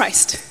 Jesus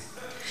Christ.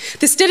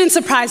 This didn't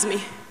surprise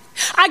me.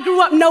 I grew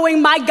up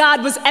knowing my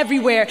God was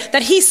everywhere,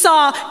 that he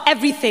saw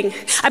everything.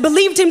 I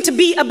believed him to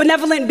be a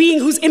benevolent being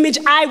whose image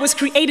I was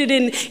created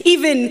in,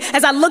 even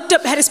as I looked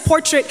up at his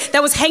portrait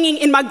that was hanging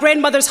in my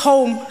grandmother's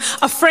home,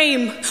 a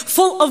frame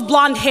full of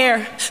blonde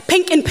hair,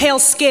 pink and pale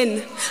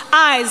skin,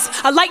 eyes,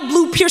 a light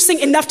blue piercing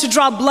enough to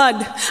draw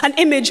blood, an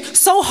image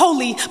so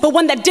holy, but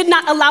one that did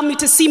not allow me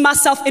to see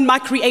myself in my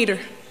creator.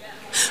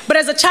 But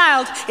as a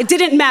child, it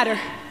didn't matter.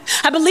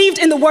 I believed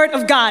in the word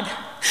of God.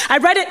 I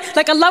read it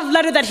like a love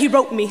letter that he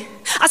wrote me.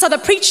 I saw the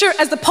preacher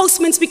as the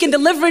postman speaking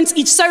deliverance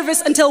each service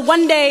until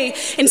one day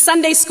in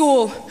Sunday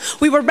school,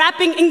 we were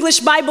wrapping English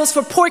Bibles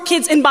for poor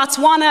kids in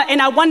Botswana,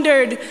 and I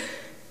wondered,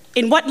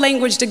 in what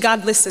language did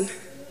God listen?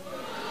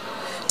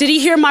 Did he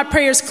hear my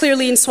prayers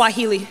clearly in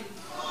Swahili?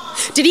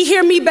 Did he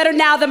hear me better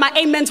now that my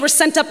amens were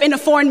sent up in a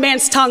foreign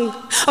man's tongue,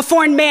 a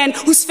foreign man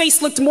whose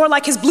face looked more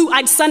like his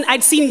blue-eyed son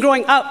I'd seen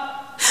growing up?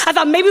 I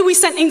thought maybe we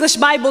sent English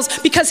Bibles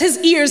because his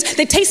ears,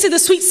 they tasted the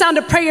sweet sound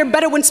of prayer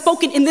better when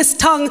spoken in this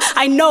tongue.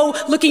 I know,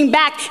 looking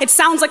back, it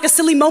sounds like a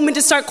silly moment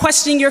to start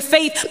questioning your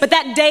faith, but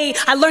that day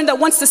I learned that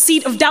once the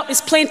seed of doubt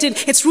is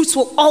planted, its roots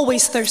will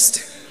always thirst.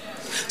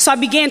 So I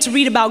began to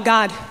read about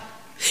God.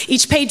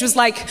 Each page was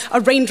like a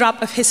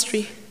raindrop of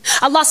history.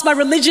 I lost my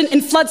religion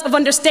in floods of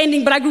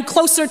understanding, but I grew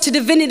closer to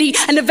divinity,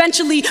 and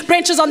eventually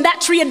branches on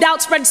that tree of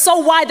doubt spread so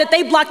wide that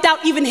they blocked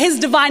out even his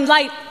divine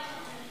light.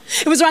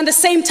 It was around the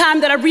same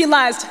time that I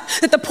realized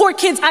that the poor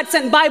kids I'd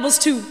sent Bibles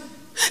to,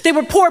 they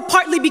were poor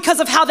partly because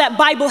of how that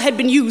Bible had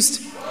been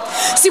used.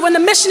 See, when the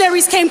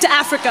missionaries came to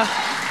Africa,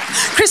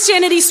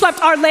 Christianity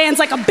swept our lands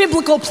like a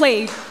biblical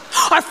plague.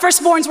 Our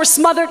firstborns were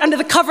smothered under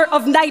the cover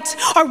of night.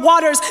 Our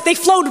waters, they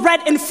flowed red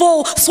and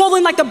full,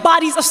 swollen like the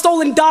bodies of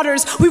stolen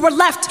daughters. We were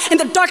left in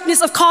the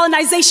darkness of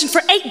colonization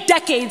for 8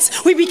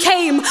 decades. We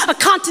became a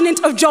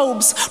continent of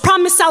Jobs,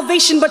 promised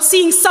salvation but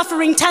seeing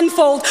suffering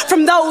tenfold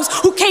from those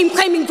who came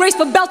claiming grace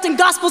but belting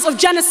gospels of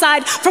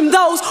genocide, from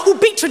those who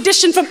beat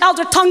tradition from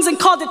elder tongues and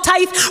called it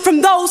tithe,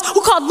 from those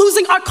who called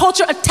losing our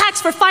culture a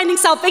tax for finding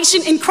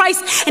salvation in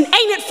Christ. And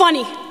ain't it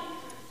funny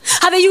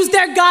how they used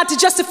their God to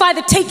justify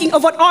the taking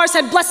of what ours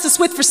had blessed us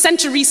with for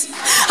centuries?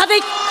 How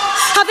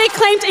they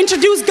claimed to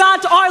introduce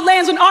God to our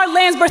lands when our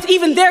lands birthed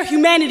even their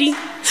humanity.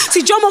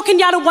 See, Jomo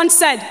Kenyatta once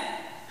said,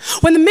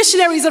 when the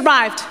missionaries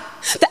arrived,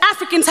 the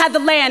Africans had the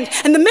land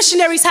and the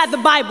missionaries had the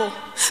Bible.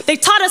 They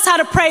taught us how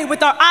to pray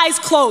with our eyes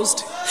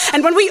closed.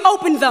 And when we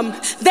opened them,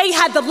 they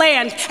had the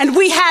land and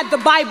we had the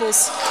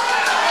Bibles.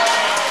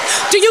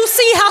 Do you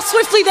see how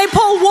swiftly they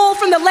pull wool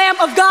from the Lamb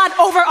of God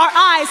over our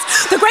eyes?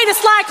 The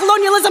greatest lie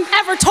colonialism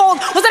ever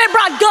told was that it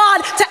brought God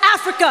to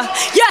Africa.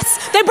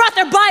 Yes, they brought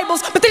their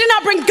Bibles, but they did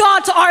not bring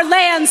God to our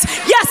lands.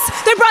 Yes,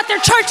 they brought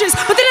their churches,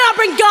 but they did not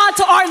bring God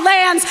to our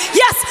lands.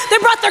 Yes, they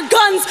brought their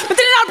guns, but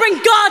they did not bring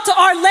God to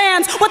our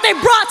lands. What they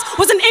brought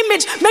was an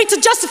image made to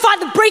justify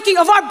the breaking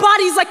of our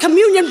bodies like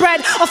communion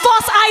bread, a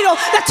false idol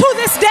that to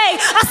this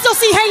day I still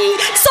see hanging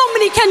in so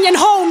many Kenyan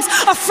homes,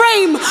 a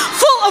frame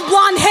full of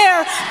blonde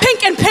hair,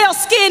 pink and pale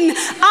skin,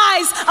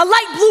 eyes, a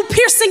light blue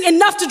piercing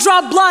enough to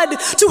draw blood,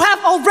 to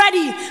have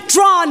already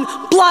drawn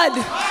blood.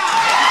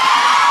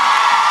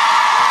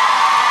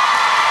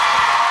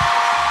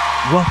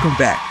 Welcome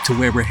back to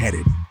Where We're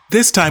Headed.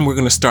 This time we're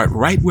going to start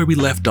right where we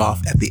left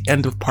off at the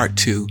end of part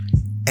 2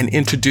 and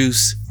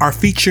introduce our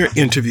feature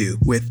interview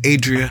with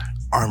Adria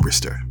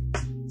Armbruster.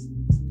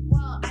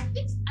 Well,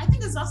 I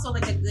think it's also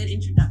like a good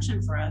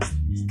introduction for us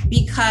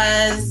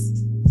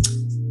because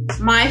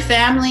my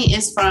family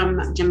is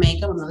from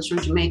Jamaica. My mother's from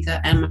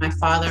Jamaica, and my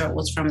father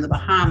was from the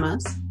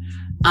Bahamas.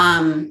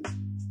 And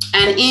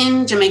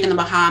in Jamaica and the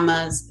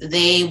Bahamas,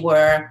 they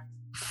were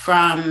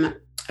from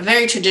a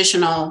very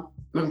traditional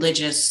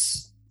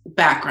religious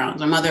background.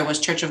 My mother was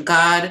Church of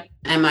God,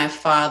 and my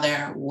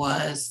father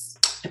was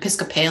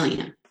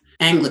Episcopalian,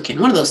 Anglican,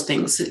 one of those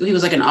things. He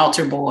was like an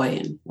altar boy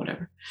and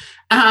whatever.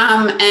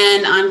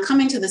 And on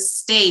coming to the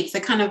States, they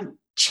kind of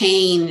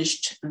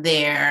changed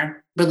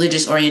their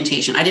religious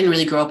orientation. I didn't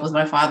really grow up with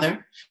my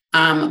father,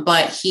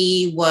 but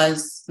he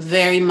was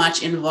very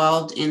much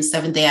involved in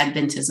Seventh-day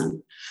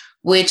Adventism,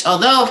 which,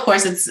 although, of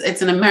course,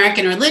 it's an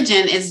American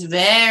religion, is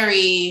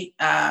very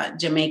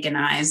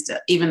Jamaicanized,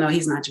 even though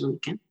he's not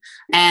Jamaican.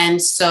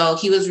 And so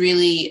he was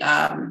really,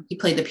 he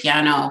played the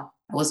piano,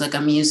 was like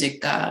a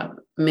music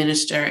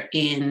minister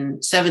in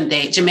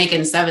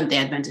Jamaican Seventh-day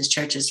Adventist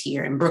churches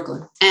here in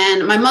Brooklyn.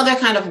 And my mother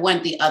kind of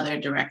went the other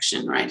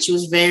direction, right? She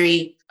was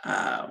very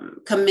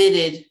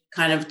committed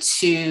kind of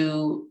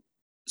to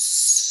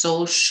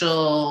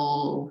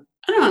social,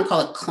 I don't want to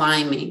call it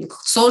climbing,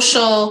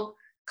 social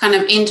kind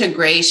of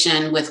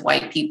integration with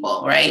white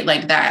people, right?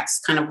 Like that's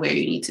kind of where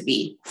you need to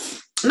be.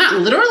 Not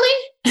literally,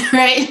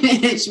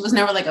 right? She was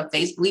never like a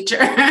face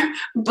bleacher,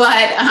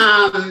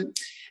 but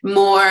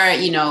more,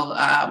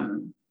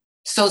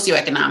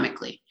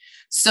 socioeconomically.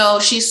 So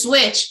she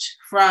switched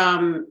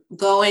from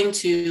going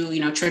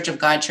to, Church of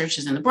God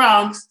churches in the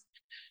Bronx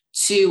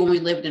to, when we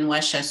lived in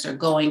Westchester,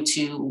 going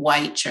to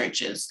white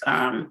churches.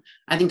 I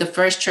think the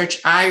first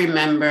church I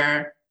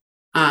remember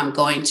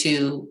going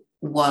to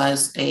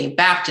was a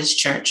Baptist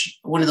church.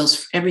 One of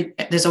those,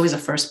 there's always a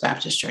First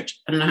Baptist church.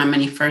 I don't know how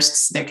many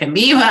firsts there can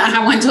be, but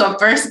I went to a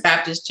First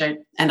Baptist church,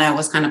 and I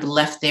was kind of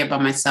left there by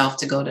myself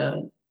to go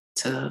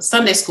to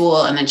Sunday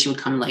school, and then she would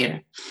come later.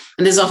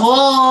 And there's a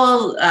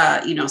whole,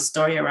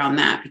 story around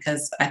that,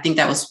 because I think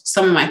that was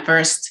some of my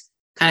first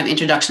kind of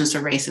introductions to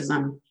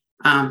racism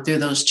through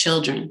those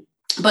children.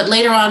 But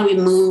later on, we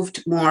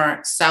moved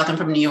more south. I'm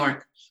from New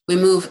York. We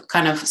moved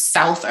kind of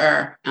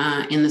souther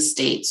in the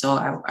state. So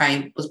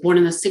I was born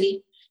in the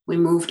city. We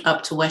moved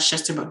up to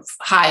Westchester, but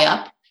high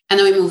up. And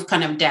then we moved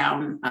kind of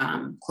down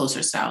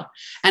closer south.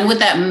 And with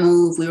that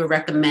move, we were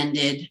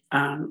recommended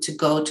to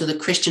go to the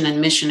Christian and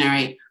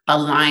Missionary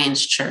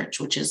Alliance Church,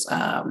 which is,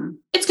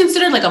 it's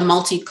considered like a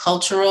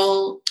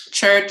multicultural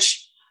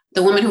church.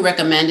 The woman who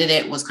recommended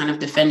it was kind of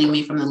defending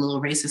me from the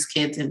little racist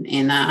kids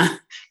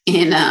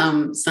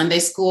in Sunday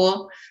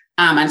school.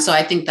 And so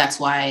I think that's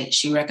why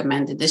she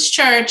recommended this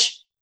church.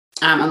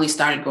 And we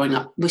started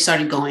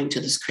going to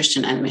this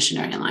Christian and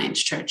Missionary Alliance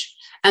Church.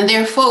 And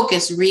their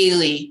focus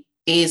really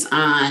is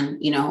on,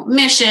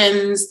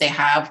 missions. They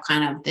have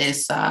kind of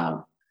this,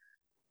 I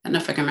don't know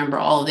if I can remember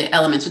all of the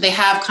elements, but they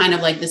have kind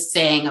of like this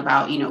saying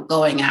about,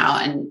 going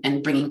out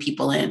and bringing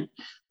people in.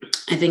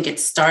 I think it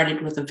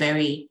started with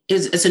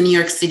it's a New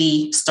York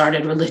City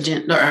started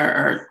religion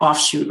or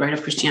offshoot, right,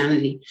 of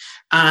Christianity.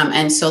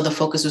 And so the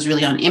focus was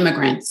really on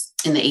immigrants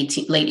in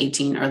the late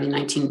 18, early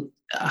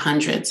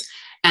 1900s,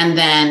 and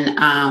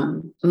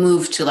then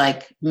moved to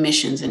like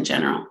missions in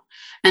general.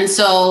 And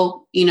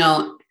so,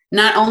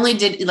 not only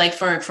did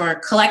for a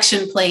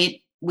collection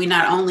plate, we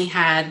not only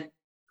had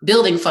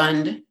building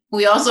fund,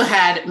 we also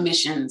had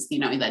missions,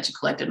 that you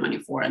collected money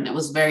for. And it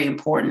was very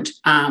important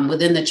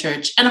within the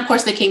church. And of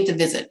course, they came to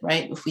visit,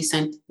 right?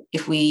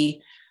 We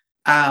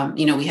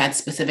had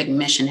specific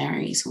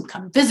missionaries who would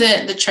come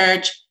visit the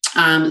church.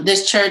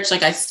 This church,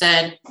 like I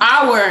said,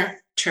 our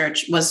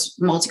church was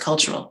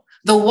multicultural.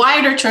 The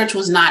wider church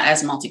was not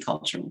as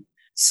multicultural.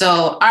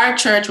 So our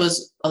church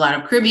was a lot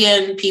of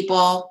Caribbean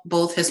people,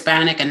 both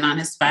Hispanic and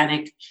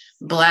non-Hispanic,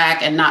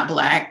 Black and not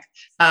Black,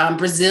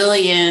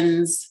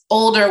 Brazilians,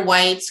 older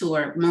whites who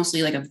were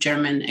mostly like of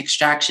German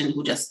extraction,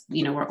 who just,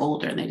 were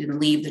older and they didn't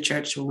leave the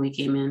church when we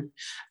came in,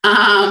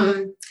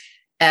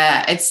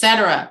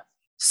 etc.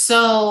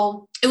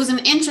 So it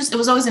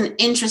was always an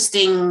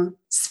interesting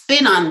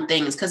spin on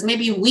things, because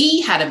maybe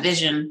we had a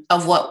vision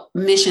of what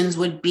missions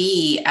would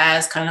be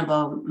as kind of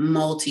a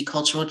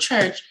multicultural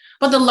church,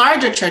 but the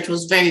larger church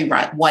was very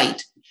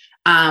white.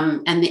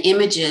 And the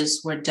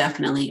images were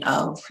definitely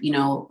of,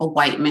 a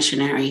white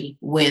missionary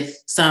with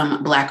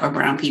some Black or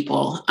brown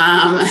people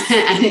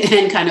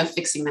and kind of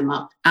fixing them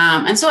up.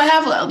 And so I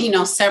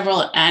have,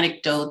 several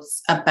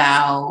anecdotes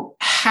about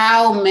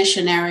how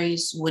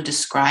missionaries would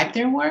describe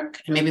their work.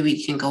 And maybe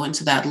we can go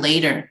into that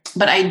later.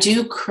 But I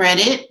do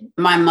credit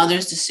my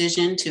mother's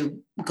decision to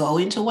go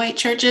into white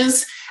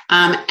churches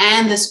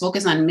and this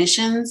focus on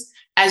missions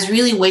as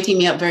really waking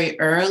me up very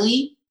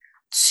early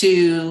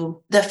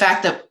to the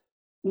fact that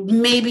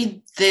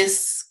maybe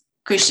this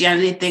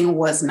Christianity thing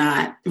was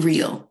not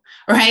real,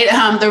 right?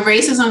 The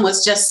racism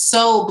was just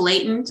so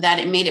blatant that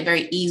it made it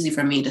very easy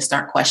for me to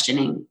start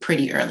questioning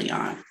pretty early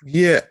on.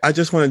 Yeah, I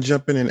just want to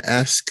jump in and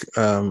ask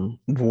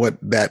what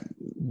that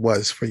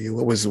was for you.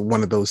 What was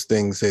one of those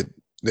things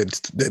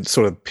that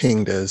sort of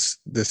pinged as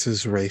this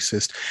is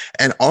racist?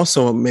 And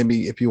also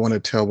maybe if you want to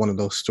tell one of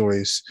those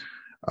stories,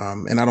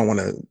 and I don't want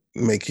to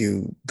make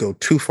you go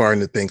too far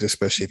into things,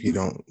 especially if you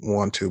don't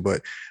want to,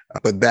 but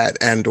that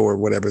and or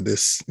whatever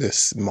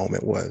this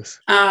moment was.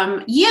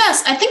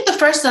 Yes, I think the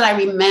first that I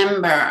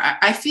remember,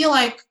 I feel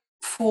like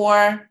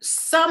for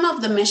some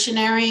of the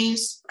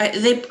missionaries,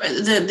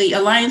 the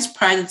Alliance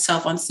prides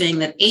itself on saying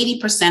that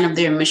 80% of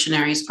their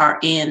missionaries are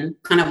in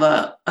kind of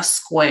a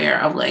square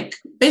of like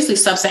basically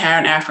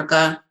sub-Saharan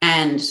Africa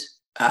and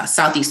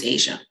Southeast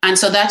Asia. And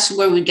so that's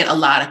where we get a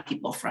lot of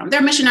people from.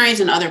 There are missionaries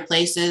in other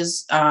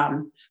places,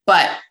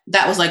 but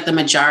that was like the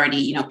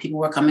majority. People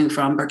were coming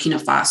from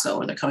Burkina Faso,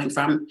 or they're coming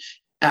from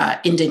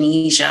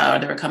Indonesia, or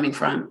they were coming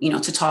from,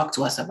 to talk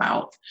to us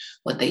about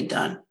what they'd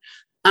done.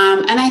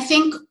 And I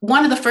think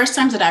one of the first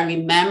times that I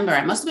remember,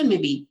 it must have been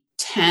maybe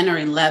 10 or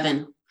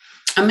 11,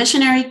 a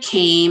missionary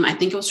came, I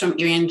think it was from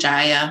Irian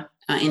Jaya,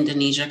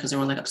 Indonesia, because they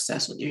were like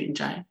obsessed with Irian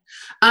Jaya,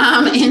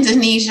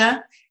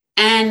 Indonesia,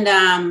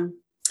 and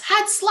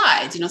had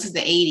slides, this is the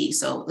 80s.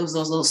 So it was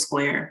those little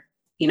square,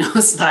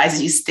 slides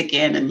that you stick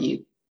in and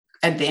you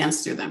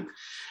advance through them.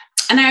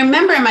 And I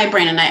remember in my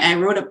brain, and I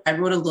wrote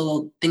a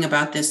little thing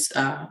about this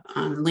on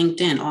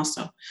LinkedIn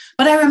also.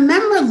 But I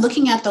remember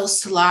looking at those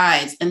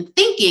slides and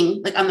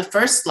thinking, like on the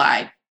first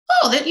slide,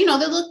 they're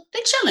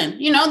chilling.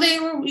 They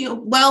were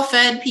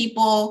well-fed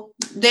people.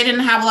 They didn't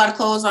have a lot of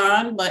clothes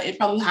on, but it's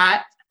probably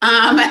hot.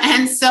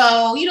 And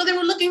so, they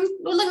were looking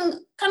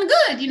kind of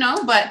good,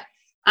 but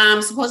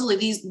Supposedly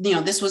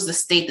this was the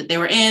state that they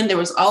were in. There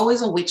was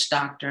always a witch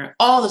doctor.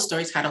 All the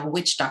stories had a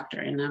witch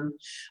doctor in them.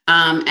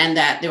 And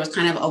that there was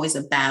kind of always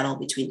a battle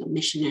between the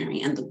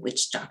missionary and the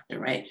witch doctor,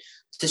 right?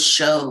 To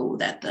show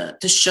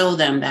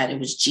them that it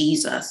was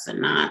Jesus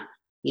and not,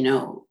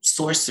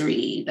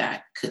 sorcery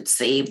that could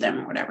save them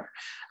or whatever.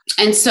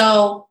 And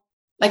so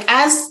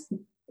as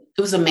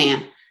it was a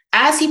man,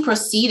 as he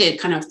proceeded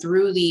kind of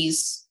through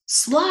these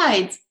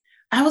slides,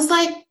 I was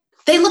like,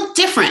 they look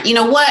different. You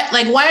know what?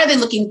 Why are they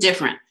looking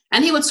different?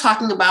 And he was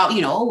talking about,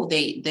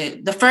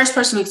 the first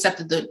person who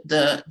accepted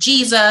the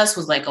Jesus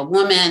was like a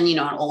woman, an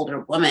older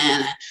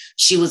woman.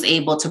 She was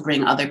able to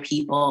bring other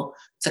people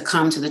to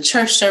come to the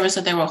church service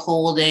that they were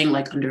holding,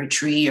 like under a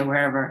tree or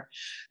wherever.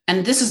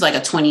 And this is like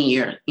a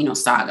 20-year,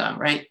 saga,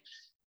 right?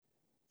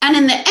 And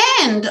in the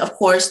end, of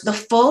course, the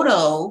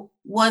photo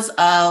was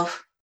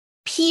of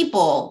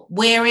people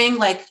wearing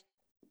like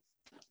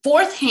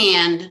fourth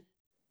hand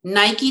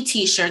Nike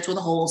t-shirts with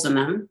holes in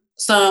them,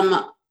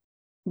 some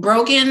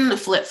broken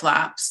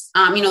flip-flops,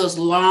 those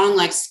long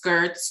like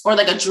skirts, or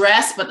like a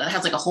dress, but that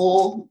has like a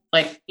hole,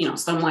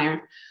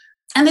 somewhere.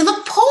 And they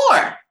look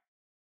poor.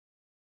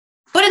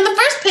 But in the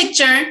first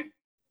picture,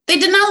 they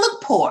did not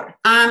look poor.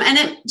 And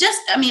it just,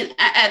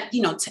 at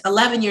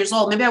 11 years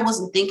old, maybe I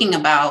wasn't thinking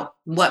about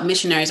what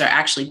missionaries are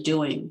actually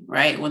doing,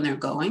 right, when they're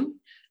going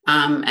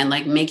and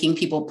like making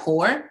people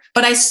poor.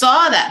 But I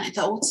saw that and I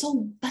thought,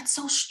 that's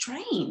so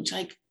strange.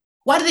 Like,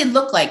 why do they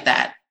look like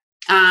that?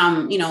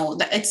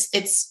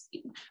 It's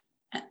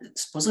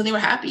supposedly they were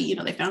happy,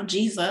 they found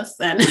Jesus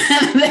and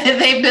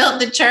they built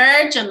the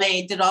church and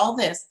they did all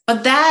this.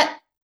 But that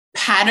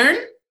pattern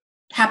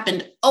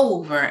happened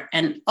over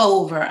and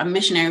over. A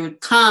missionary would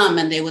come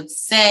and they would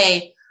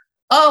say,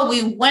 oh,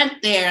 we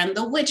went there and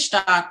the witch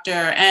doctor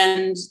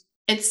and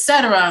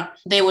etc.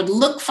 They would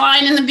look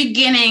fine in the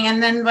beginning.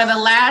 And then by the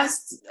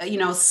last,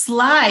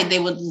 slide, they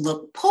would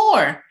look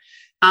poor.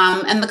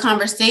 And the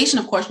conversation,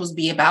 of course, would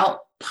be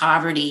about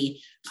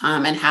poverty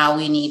and how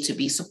we need to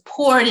be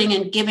supporting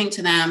and giving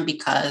to them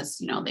because,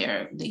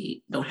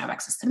 they don't have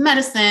access to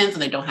medicines or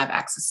they don't have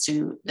access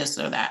to this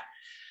or that,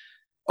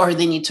 or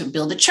they need to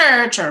build a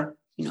church or,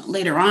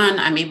 later on,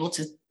 I'm able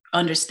to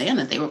understand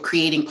that they were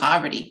creating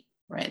poverty,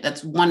 right?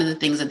 That's one of the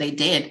things that they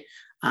did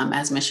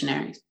as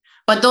missionaries.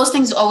 But those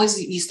things always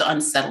used to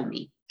unsettle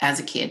me as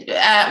a kid.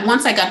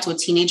 Once I got to a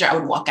teenager, I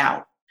would walk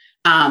out,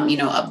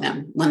 of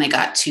them when they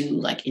got too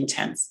like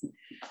intense.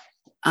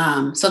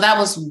 So that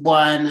was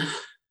one.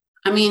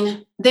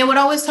 They would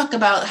always talk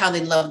about how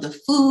they love the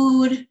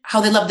food,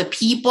 how they love the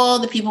people.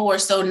 The people were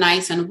so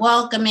nice and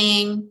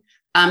welcoming.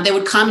 They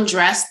would come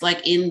dressed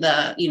like in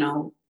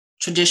the,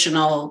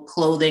 traditional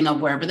clothing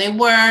of wherever they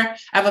were. I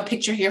have a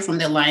picture here from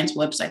the Alliance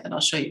website that I'll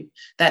show you.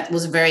 That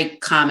was a very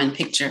common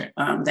picture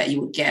that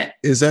you would get.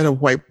 Is that a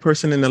white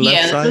person in the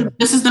left side?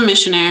 This is the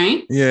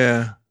missionary.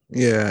 Yeah.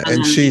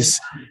 And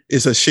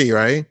it's a she,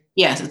 right?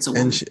 Yes, it's a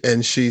woman.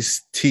 And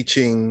she's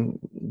teaching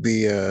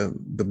the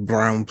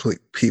brown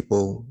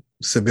people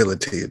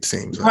civility, it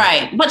seems.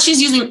 Right. But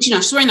she's using,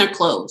 she's wearing their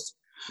clothes.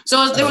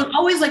 So there was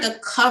always like a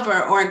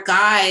cover or a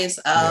guise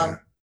of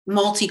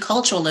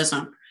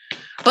multiculturalism.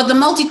 But the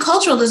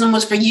multiculturalism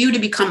was for you to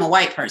become a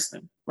white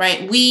person,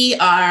 right? We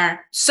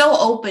are so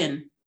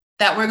open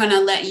that we're going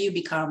to let you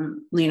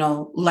become,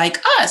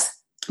 like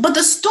us. But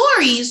the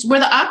stories were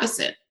the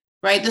opposite,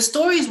 right? The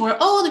stories were,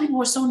 the people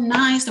were so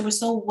nice. They were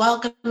so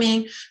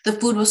welcoming. The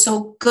food was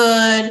so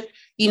good.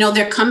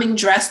 They're coming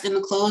dressed in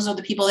the clothes of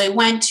the people they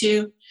went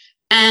to.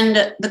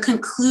 And the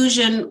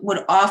conclusion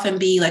would often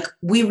be like,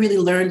 we really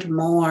learned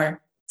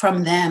more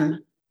from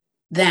them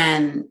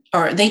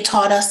or they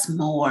taught us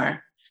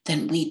more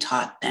than we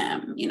taught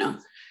them,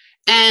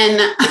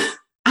 And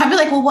I'd be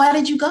like, well, why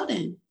did you go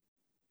then?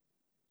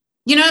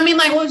 You know what I mean?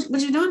 Like,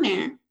 what you doing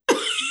there?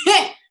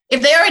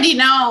 If they already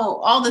know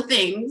all the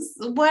things,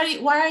 why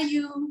are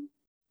you,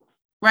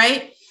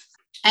 right?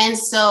 And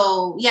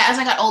so, as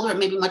I got older, it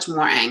made me much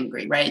more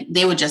angry, right?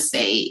 They would just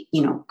say,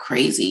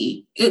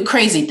 crazy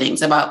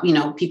things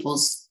about,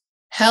 people's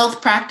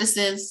health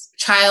practices,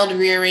 child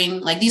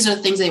rearing. Like, these are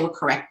the things they were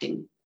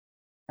correcting,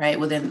 right?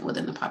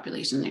 Within the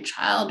population, their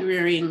child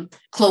rearing,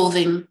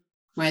 clothing,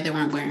 right? They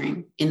weren't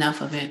wearing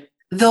enough of it.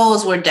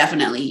 Those were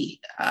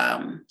definitely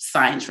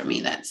signs for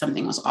me that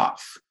something was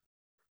off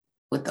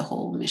with the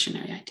whole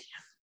missionary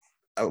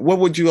idea. What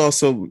would you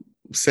also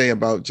say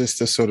about just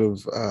the sort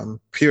of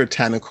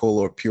puritanical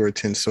or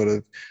Puritan sort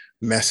of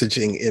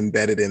messaging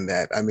embedded in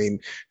that?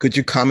 Could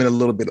you comment a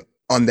little bit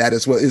on that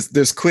as well?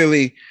 There's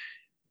clearly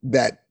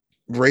that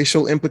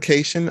racial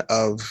implication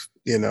of,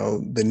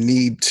 the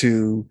need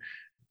to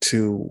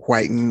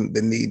whiten,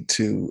 the need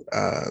to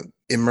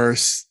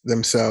immerse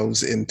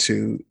themselves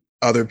into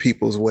other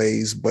people's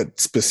ways, but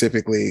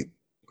specifically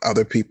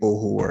other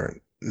people who are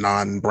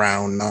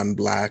non-brown,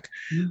 non-Black.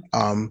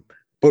 Mm-hmm.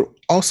 But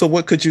also,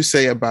 what could you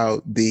say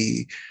about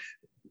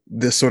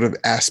this sort of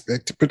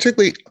aspect,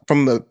 particularly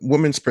from the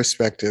woman's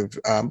perspective?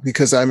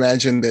 Because I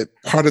imagine that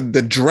part of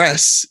the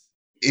dress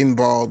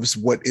involves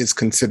what is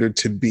considered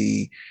to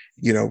be,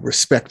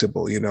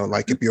 respectable,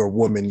 like if you're a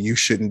woman, you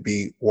shouldn't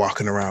be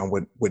walking around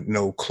with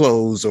no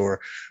clothes or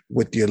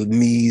with your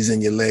knees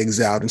and your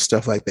legs out and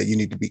stuff like that. You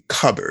need to be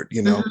covered,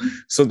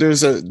 So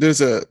there's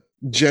a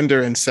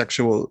gender and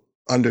sexual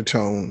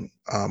undertone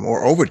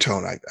or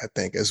overtone, I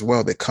think, as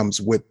well, that comes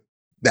with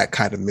that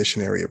kind of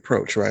missionary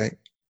approach, right?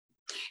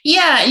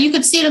 Yeah, you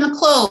could see it in the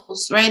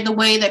clothes, right? The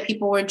way that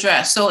people were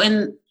dressed. So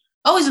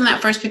always in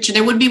that first picture,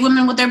 there would be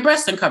women with their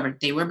breasts uncovered.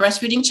 They were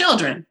breastfeeding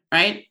children,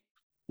 right?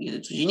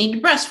 That's what you need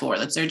to breast for.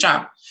 That's their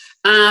job.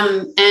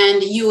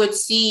 And you would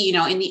see,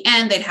 in the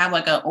end, they'd have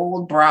like an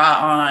old bra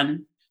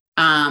on,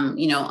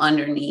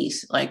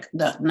 underneath like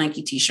the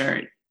Nike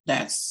t-shirt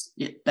that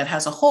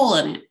has a hole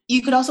in it.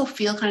 You could also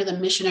feel kind of the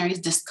missionaries'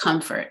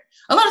 discomfort.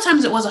 A lot of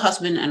times it was a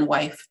husband and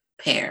wife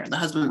pair. The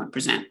husband would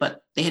present,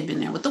 but they had been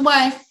there with the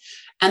wife.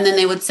 And then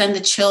they would send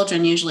the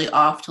children usually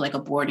off to like a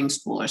boarding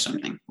school or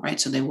something, right?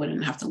 So they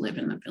wouldn't have to live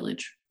in the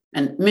village.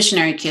 And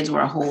missionary kids were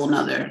a whole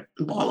nother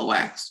ball of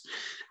wax.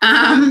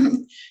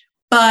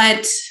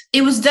 But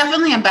it was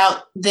definitely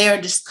about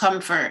their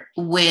discomfort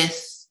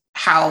with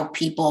how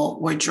people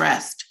were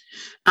dressed,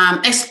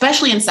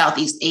 especially in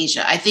Southeast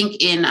Asia. I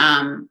think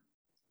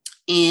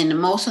in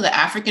most of the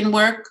African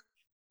work,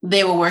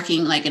 they were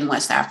working like in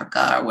West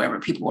Africa or wherever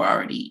people were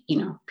already,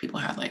 people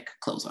had like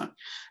clothes on.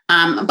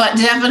 But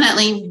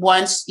definitely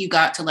once you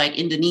got to like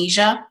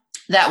Indonesia,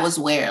 that was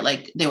where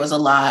like there was a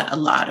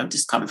lot of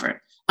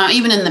discomfort,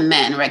 even in the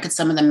men, right? Because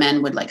some of the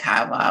men would like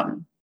have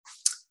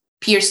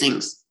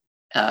piercings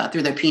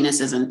through their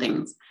penises and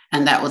things.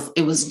 And that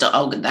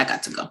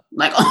got to go.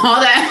 Like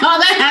all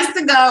that has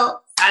to go.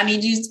 I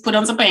need you to put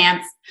on some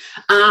pants.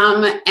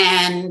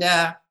 And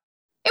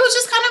it was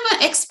just kind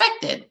of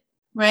expected,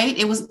 right?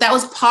 That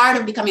was part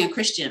of becoming a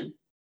Christian,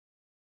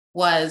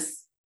 was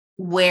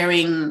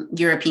wearing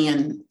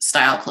European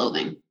style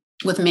clothing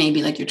with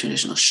maybe like your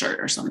traditional shirt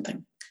or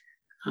something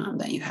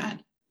that you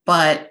had.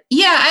 But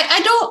yeah,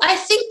 I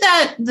think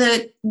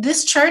that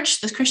this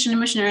church, the Christian and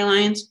Missionary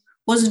Alliance,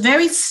 was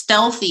very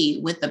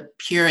stealthy with the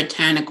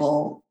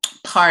puritanical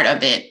part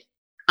of it.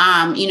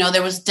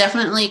 There was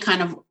definitely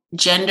kind of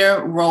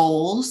gender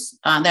roles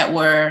that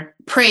were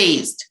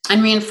praised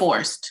and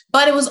reinforced,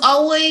 but it was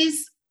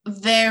always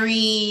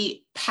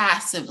very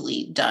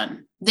passively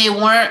done. They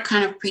weren't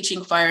kind of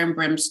preaching fire and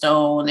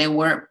brimstone. They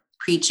weren't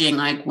preaching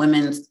like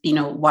women's,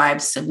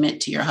 wives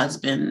submit to your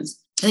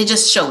husbands. They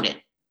just showed it,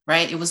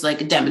 right? It was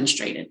like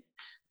demonstrated.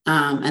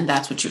 And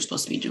that's what you're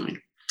supposed to be doing.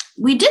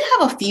 We did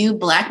have a few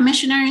Black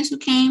missionaries who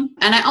came.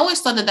 And I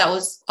always thought that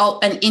was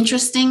an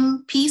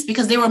interesting piece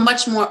because they were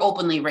much more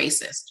openly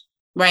racist,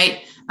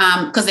 right?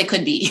 Because they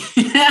could be.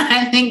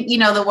 I think,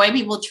 the white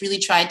people really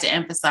tried to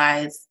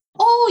emphasize,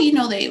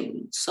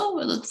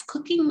 the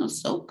cooking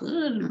was so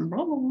good and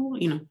blah, blah,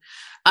 blah,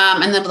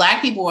 and the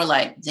Black people were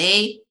like,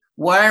 they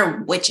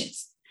were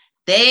witches.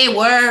 They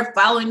were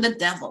following the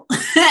devil.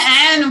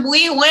 And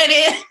we went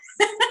in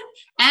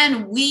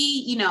and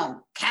we,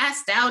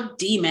 cast out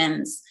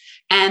demons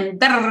and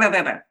da, da, da,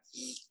 da, da.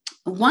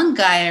 One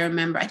guy I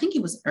remember, I think he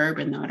was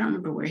urban though. I don't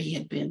remember where he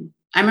had been.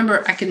 I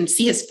remember I can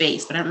see his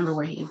face, but I don't remember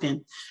where he had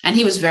been. And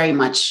he was very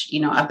much,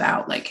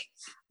 about like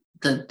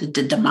the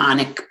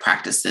demonic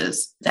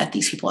practices that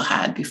these people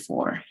had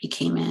before he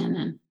came in.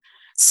 And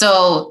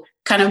so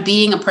kind of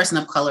being a person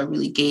of color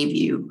really gave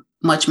you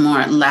much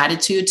more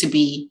latitude to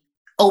be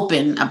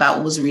open about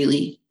what was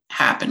really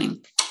happening.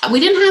 We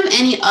didn't have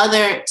any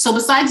other, so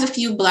besides a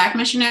few Black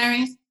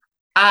missionaries,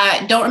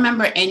 I don't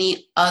remember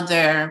any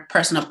other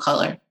person of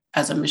color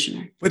as a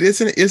missionary. But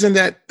isn't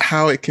that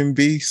how it can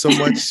be so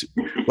much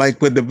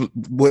like with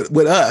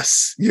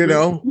us,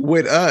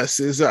 with us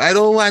is I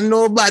don't want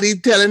nobody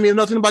telling me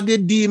nothing about the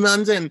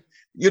demons, and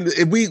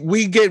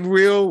we get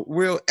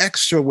real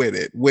extra with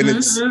it when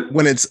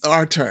it's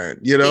our turn,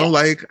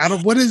 like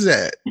what is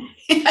that?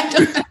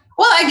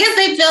 Well, I guess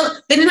they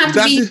feel they didn't have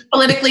to be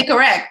politically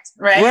correct,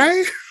 right?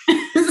 Right.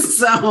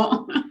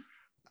 So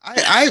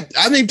I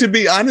think, to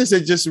be honest,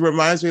 it just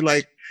reminds me,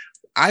 like,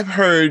 I've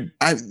heard,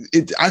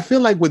 I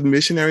feel like with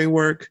missionary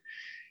work,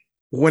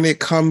 when it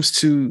comes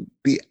to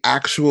the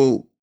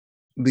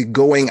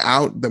going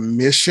out, the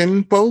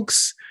mission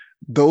folks,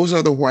 those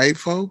are the white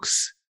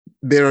folks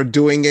that are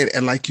doing it.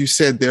 And like you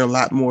said, they're a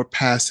lot more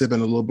passive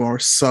and a little more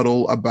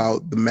subtle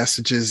about the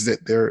messages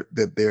that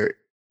they're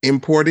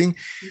importing.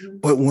 Mm-hmm.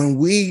 But when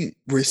we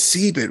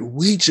receive it,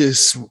 we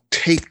just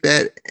take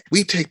that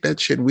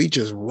shit, we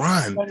just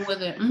run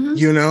with it.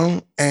 Mm-hmm.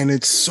 And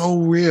it's so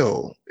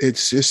real.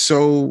 It's just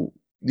so,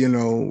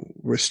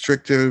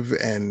 restrictive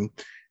and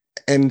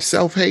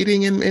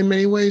self-hating in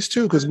many ways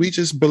too, because we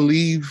just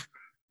believe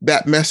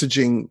that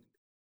messaging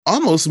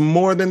almost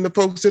more than the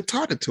folks that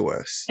taught it to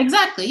us.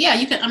 Exactly. Yeah.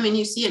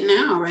 You see it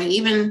now, right?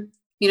 Even,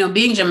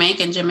 being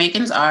Jamaican,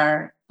 Jamaicans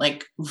are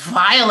like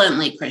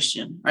violently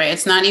Christian, right?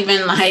 It's not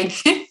even like,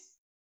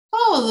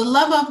 oh, the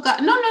love of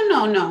God.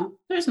 No.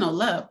 There's no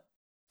love.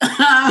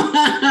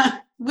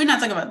 We're not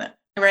talking about that,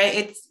 right?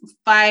 It's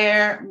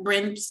fire,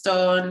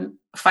 brimstone,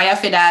 fire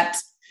for that,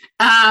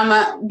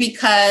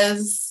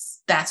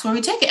 because that's where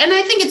we take it. And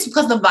I think it's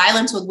because the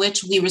violence with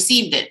which we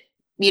received it,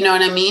 You know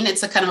what I mean?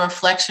 It's a kind of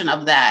reflection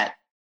of that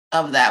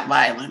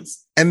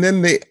violence. And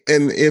then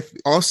if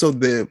also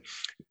the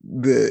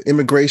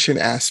immigration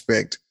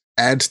aspect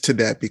adds to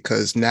that,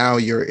 because now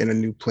you're in a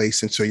new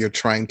place. And so you're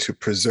trying to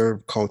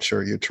preserve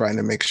culture. You're trying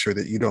to make sure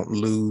that you don't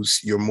lose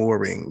your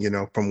mooring,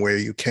 from where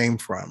you came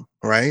from.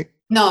 Right?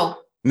 No,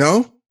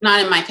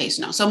 not in my case.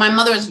 No. So my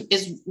mother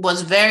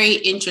was very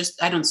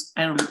interested. I'm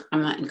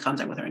not in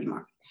contact with her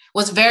anymore.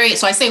 So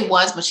I say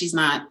was, but she's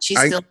not, she's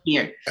still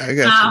here. I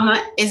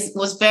got you.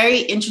 Was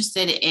very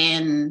interested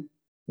in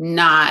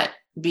not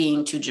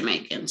being too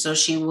Jamaican. So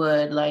she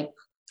would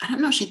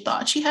she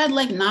thought she had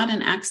not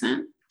an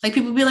accent. Like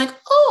people would be like,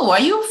 "Oh,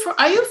 are you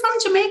from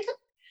Jamaica?"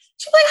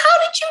 She's like, "How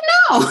did you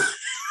know?"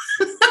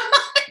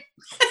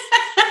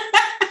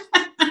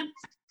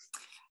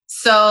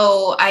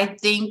 So I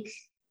think,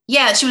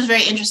 she was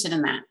very interested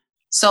in that.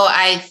 So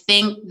I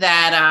think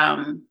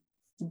that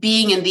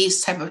being in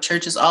these type of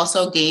churches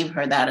also gave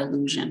her that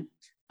illusion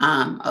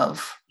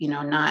of,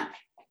 not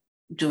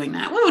doing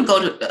that. We would go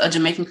to a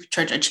Jamaican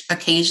church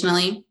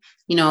occasionally,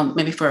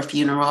 maybe for a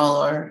funeral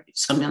or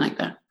something like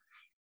that.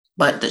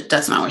 But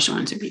that's not where she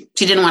wanted to be.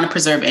 She didn't want to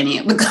preserve any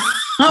of the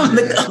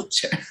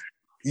culture.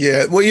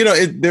 Yeah. Well,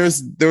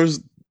 there's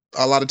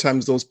a lot of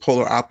times those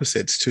polar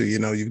opposites too.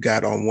 You've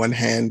got on one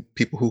hand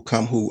people who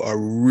come who are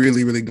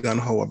really, really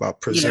gung-ho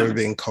about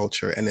preserving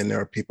culture. And then there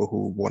are people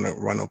who want to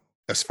run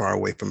as far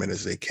away from it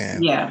as they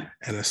can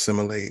and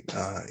assimilate.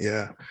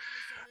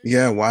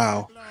 Yeah.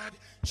 Wow.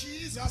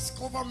 Jesus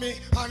cover me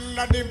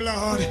under the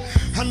blood,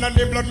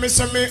 me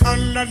say me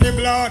under the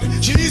blood.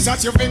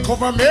 Jesus, you may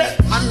cover me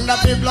under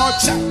the blood.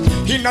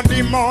 In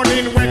the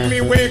morning when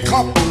me wake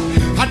up,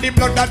 and the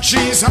blood that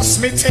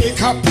Jesus me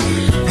take up.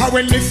 And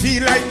when me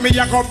feel like me,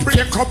 I go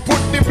break up, put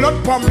the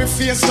blood on me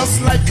face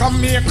just like a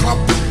makeup.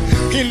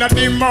 In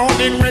the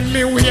morning when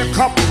me wake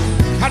up,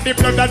 and the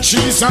blood that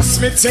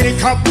Jesus me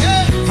take up.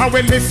 And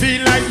when me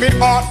feel like me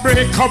heart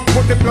break up,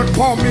 put the blood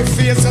on me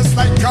face just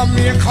like a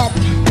makeup.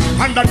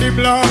 Under the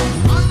blood,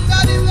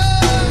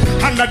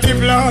 under the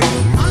blood,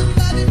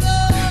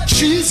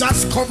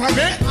 Jesus cover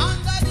me.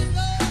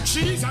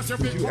 Jesus,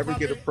 did you ever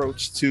get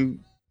approached to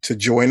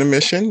join a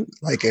mission,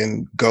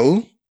 and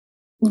go?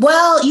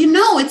 Well,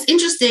 it's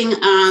interesting.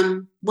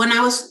 When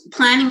I was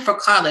planning for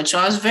college, so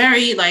I was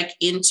very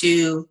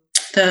into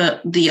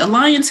the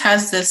Alliance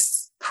has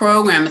this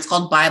program. It's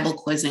called Bible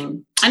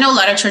quizzing. I know a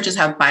lot of churches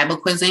have Bible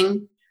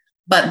quizzing,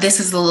 but this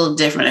is a little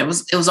different.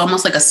 It was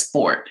almost like a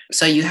sport.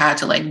 So you had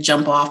to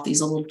jump off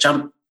these little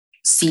jump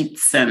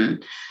seats,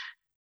 and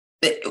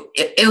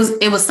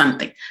it was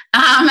something.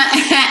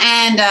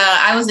 And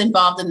I was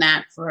involved in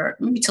that for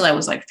maybe till I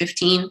was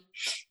 15.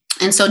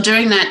 And so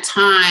during that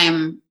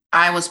time,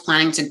 I was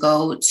planning to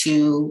go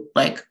to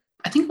I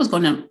think I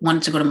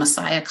wanted to go to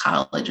Messiah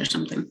College or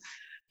something,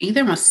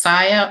 either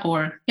Messiah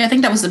or I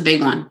think that was the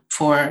big one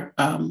for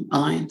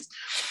Alliance.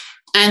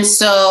 And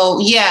so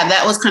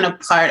that was kind of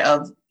part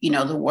of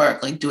the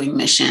work, doing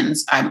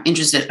missions. I'm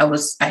interested. I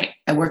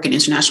work in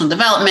international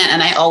development,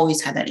 and I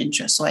always had that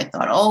interest. So I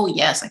thought, oh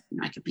yes, I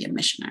could be a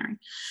missionary.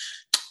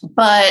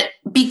 But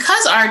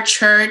because our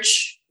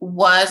church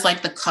was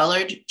the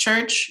colored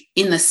church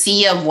in the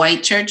sea of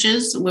white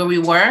churches where we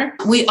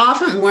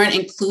often weren't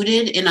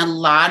included in a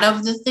lot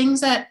of the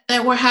things that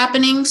were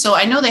happening. So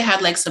I know they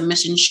had some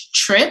mission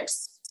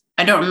trips.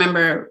 I don't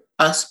remember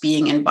us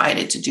being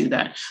invited to do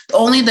that.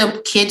 Only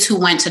the kids who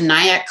went to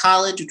Nyack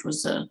College, which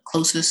was the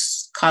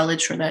closest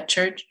college for that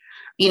church,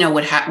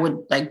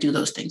 would do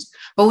those things.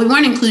 But we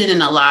weren't included in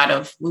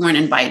we weren't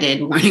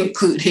invited, we weren't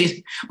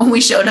included. When we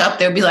showed up,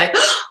 they'd be like,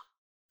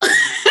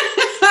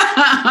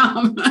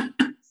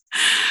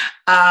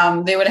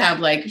 they would have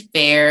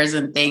fairs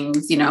and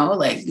things,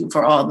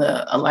 for all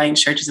the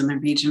Alliance churches in the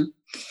region.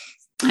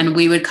 And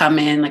we would come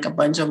in a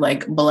bunch of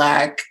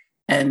Black,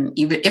 and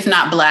even if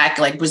not Black,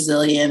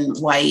 Brazilian,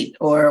 white,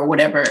 or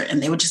whatever.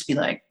 And they would just be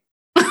like,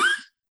 what are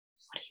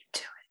you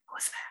doing?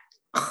 What's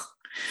that?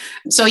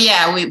 So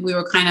we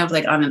were kind of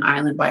on an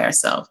island by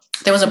ourselves.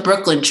 There was a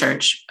Brooklyn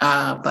church,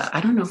 but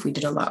I don't know if we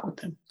did a lot with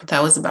them. But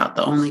that was about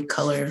the only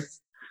color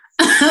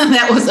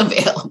that was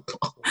available.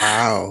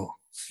 Wow.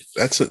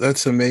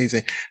 That's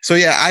amazing. So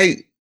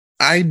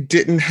I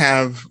didn't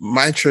have,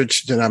 my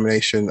church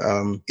denomination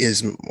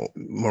is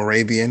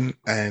Moravian,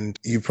 and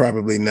you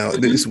probably know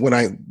this. When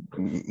I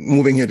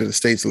moving here to the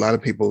States, a lot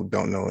of people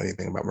don't know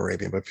anything about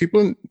Moravian, but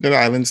people in the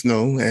islands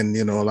know, and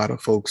a lot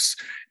of folks,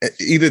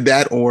 either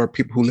that or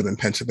people who live in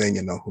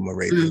Pennsylvania know who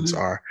Moravians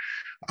are.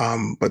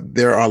 But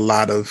there are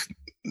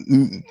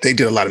they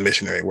did a lot of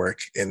missionary work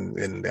in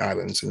the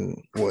islands,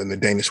 and in the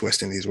Danish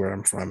West Indies where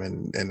I'm from,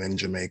 and then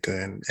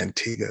Jamaica and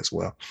Antigua as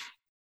well.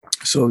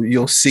 So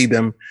you'll see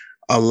them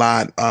a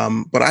lot.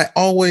 But I've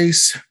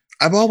always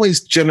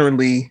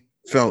generally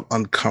felt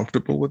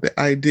uncomfortable with the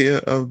idea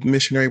of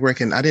missionary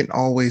work, and I didn't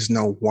always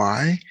know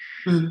why.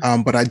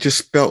 But I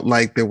just felt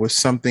like there was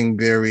something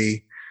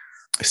very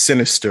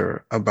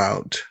sinister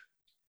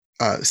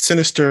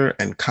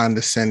and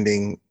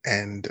condescending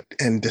and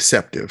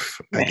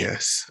deceptive, I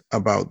guess,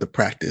 about the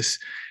practice.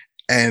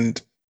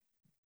 And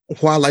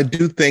while I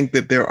do think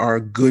that there are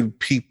good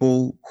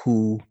people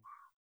who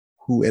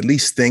at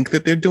least think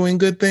that they're doing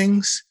good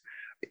things,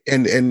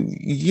 and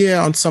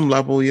yeah, on some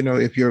level,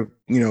 if you're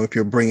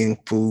bringing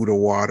food or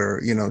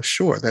water,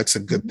 sure, that's a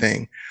good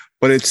thing,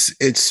 but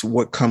it's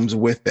what comes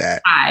with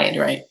that.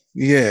 Right.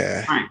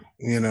 Yeah. Right.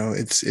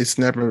 It's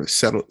never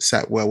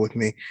sat well with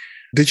me.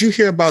 Did you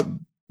hear about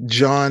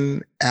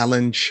John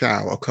Allen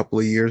Chau a couple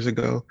of years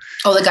ago?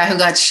 Oh, the guy who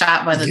got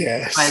shot by the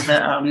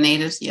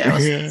natives.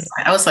 Yeah,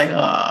 I was like,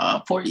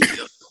 oh, poor you.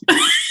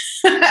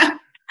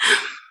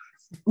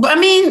 But I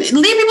mean, leave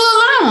people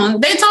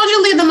alone. They told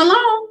you leave them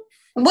alone.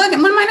 What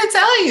am I to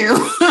tell you?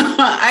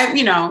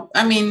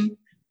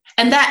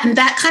 And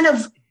that kind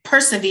of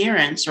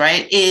perseverance,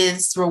 right,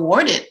 is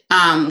rewarded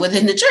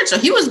within the church. So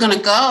he was going to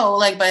go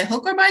like by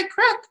hook or by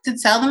crook to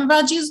tell them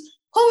about Jesus.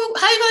 How are you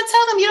going to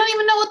tell them? You don't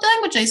even know what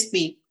language they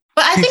speak.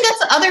 But I think that's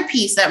the other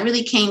piece that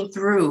really came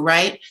through,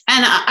 right?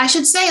 And I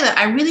should say that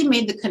I really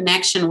made the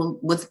connection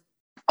with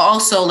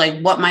also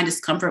like what my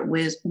discomfort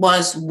was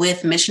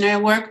with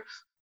missionary work,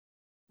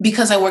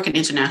 because I work in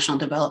international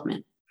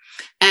development.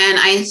 And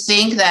I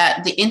think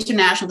that the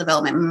international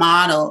development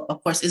model,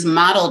 of course, is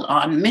modeled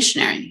on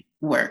missionary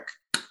work.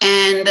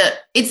 And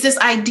it's this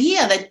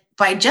idea that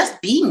by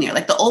just being there,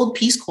 like the old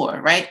Peace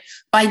Corps, right?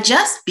 By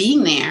just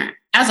being there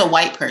as a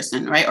white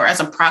person, right? Or as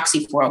a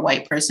proxy for a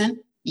white person,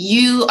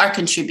 you are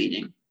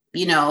contributing,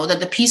 that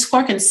the Peace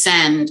Corps can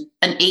send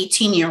an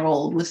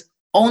 18-year-old with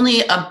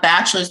only a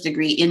bachelor's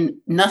degree in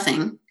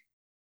nothing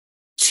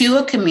to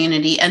a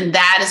community, and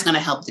that is going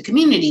to help the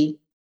community.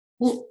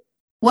 Well,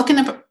 what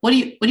are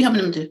you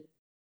helping them do?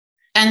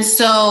 And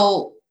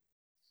so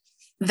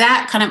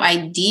that kind of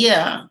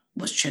idea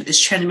is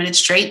transmitted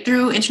straight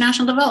through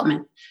international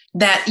development.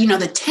 That,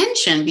 the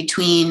tension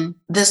between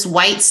this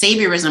white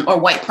saviorism or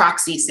white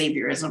proxy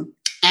saviorism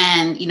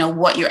and,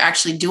 what you're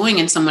actually doing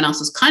in someone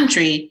else's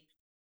country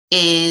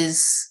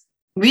is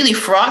really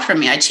fraught for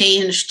me. I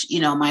changed,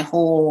 my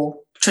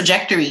whole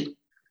trajectory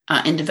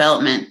in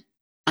development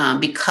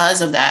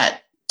because of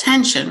that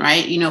tension,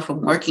 right?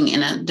 From working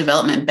in a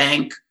development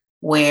bank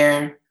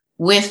where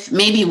with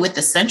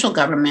the central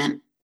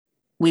government,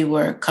 we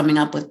were coming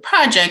up with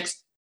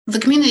projects. The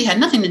community had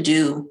nothing to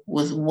do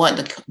with what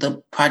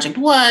the project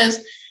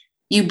was.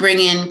 You bring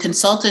in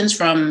consultants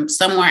from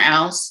somewhere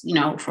else,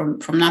 from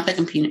not the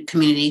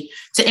community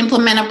to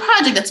implement a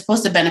project that's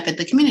supposed to benefit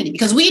the community,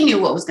 because we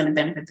knew what was going to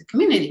benefit the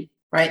community,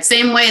 right?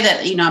 Same way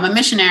that, I'm a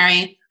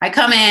missionary. I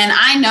come in,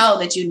 I know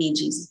that you need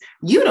Jesus.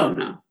 You don't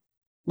know,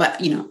 but,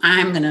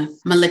 I'm going to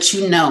let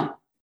you know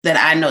that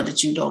I know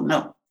that you don't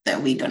know,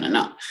 that we're going to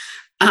know.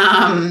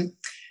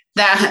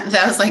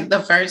 That was like the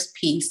first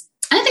piece.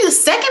 And I think the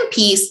second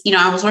piece,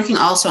 I was working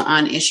also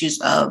on issues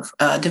of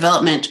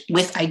development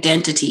with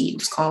identity, it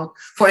was called,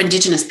 for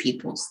Indigenous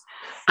peoples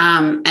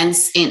and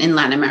in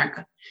Latin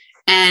America.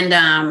 And,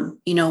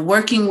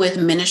 working with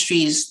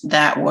ministries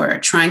that were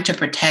trying to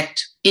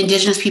protect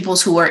Indigenous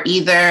peoples who were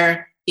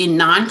either in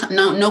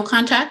no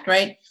contact,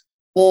 right?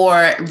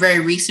 Or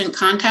very recent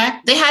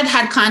contact. They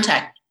had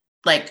contact,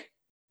 like,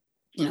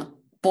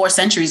 4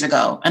 centuries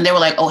ago, and they were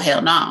like, oh, hell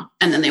no.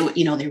 And then they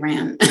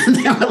ran.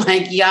 They were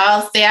like,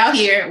 y'all stay out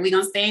here. We're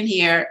going to stay in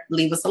here.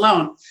 Leave us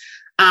alone.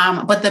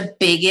 But the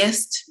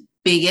biggest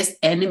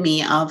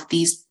enemy of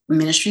these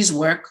ministries'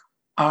 work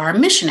are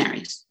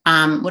missionaries.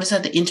 What is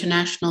that? The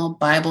International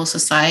Bible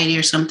Society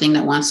or something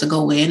that wants to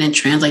go in and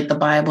translate the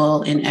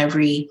Bible in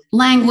every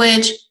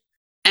language.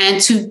 And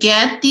to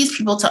get these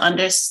people to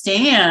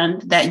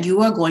understand that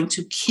you are going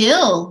to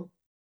kill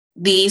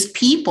these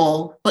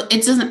people, but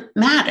it doesn't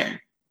matter.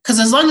 Because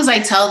as long as I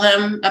tell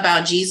them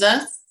about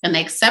Jesus and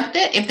they accept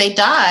it, if they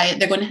die,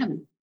 they're going to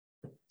heaven.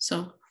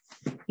 So,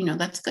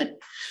 that's good.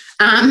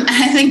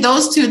 I think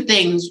those two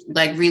things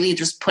like really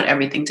just put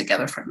everything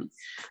together for me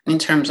in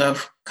terms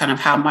of kind of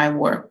how my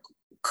work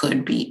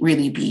could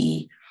really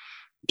be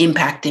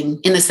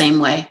impacting in the same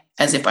way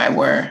as if I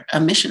were a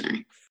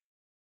missionary.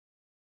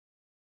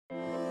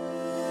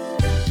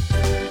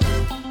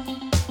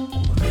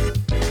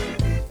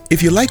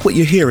 If you like what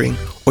you're hearing,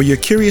 or you're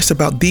curious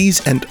about these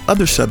and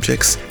other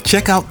subjects,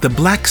 check out the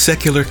Black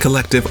Secular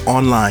Collective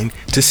online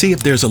to see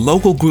if there's a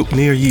local group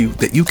near you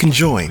that you can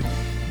join.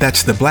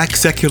 That's the Black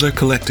Secular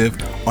Collective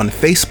on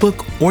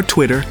Facebook or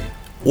Twitter,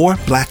 or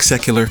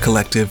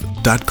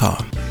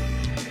blacksecularcollective.com.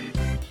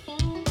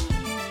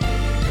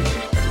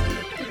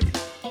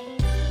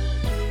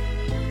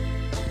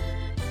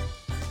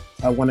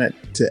 I wanted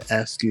to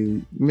ask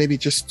you maybe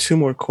just 2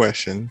 more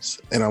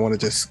questions, and I want to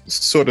just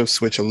sort of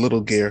switch a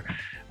little gear.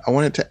 I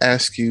wanted to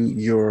ask you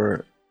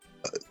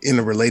in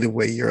a related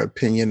way, your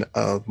opinion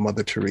of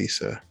Mother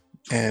Teresa,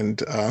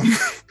 and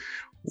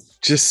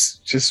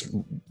just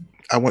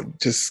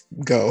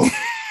go.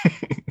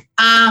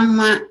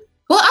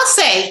 Well, I'll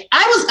say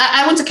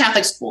I went to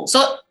Catholic school,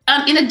 so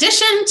in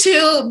addition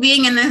to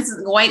being in this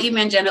white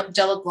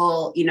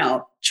evangelical,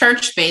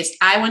 church space,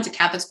 I went to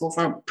Catholic school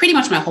for pretty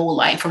much my whole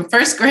life, from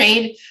 1st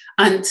grade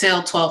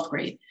until 12th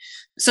grade.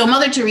 So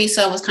Mother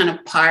Teresa was kind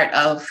of part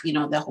of,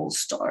 the whole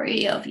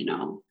story of,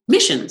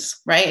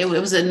 missions, right? It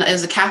was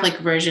a Catholic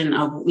version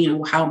of,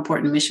 how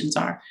important missions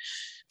are.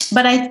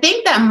 But I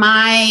think that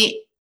my,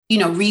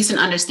 recent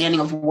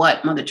understanding of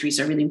what Mother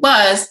Teresa really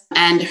was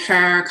and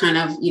her kind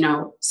of,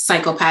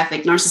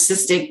 psychopathic,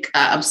 narcissistic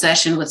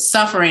obsession with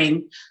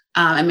suffering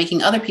and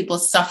making other people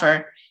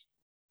suffer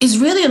is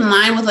really in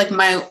line with like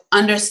my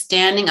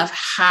understanding of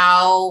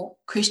how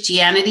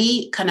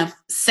Christianity kind of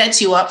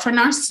sets you up for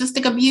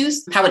narcissistic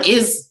abuse, how it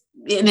is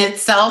in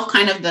itself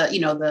kind of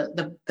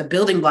the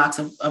building blocks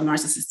of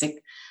narcissistic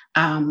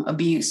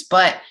abuse,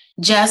 but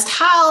just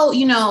how,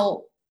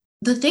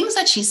 the things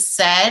that she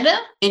said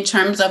in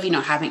terms of,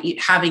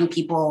 having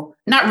people,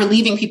 not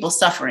relieving people's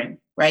suffering,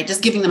 right?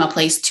 Just giving them a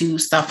place to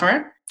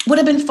suffer would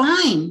have been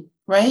fine,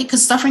 right?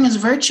 Because suffering is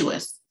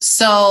virtuous.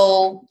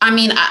 So, I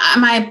mean,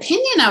 my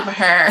opinion of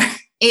her,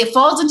 it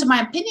falls into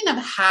my opinion of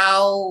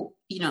how,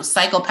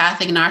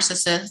 psychopathic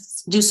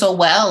narcissists do so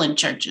well in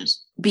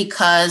churches,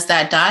 because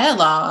that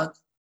dialogue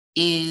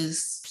it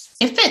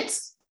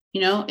fits,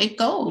 it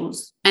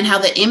goes. And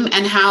how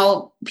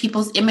how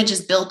people's image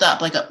is built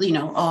up, like,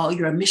 oh,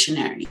 you're a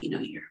missionary,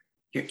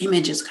 your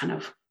image is kind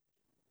of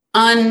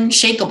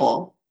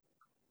unshakable.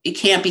 It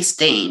can't be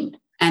stained.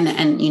 And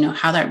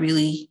how that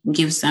really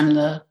gives them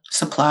the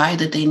supply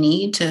that they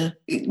need to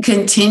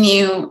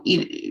continue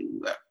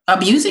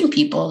abusing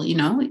people.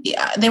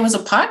 There was a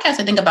podcast,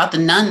 I think, about the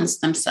nuns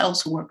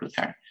themselves who worked with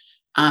her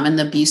and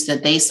the abuse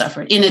that they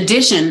suffered, in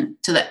addition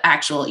to the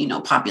actual,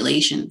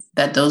 population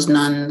that those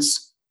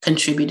nuns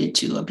contributed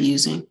to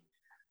abusing.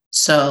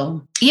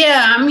 So,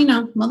 yeah,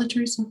 Mother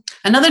Teresa,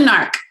 another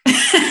narc.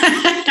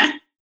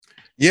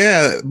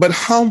 Yeah, but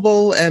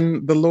humble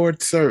and the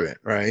Lord's servant,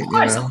 right?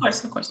 Of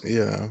course.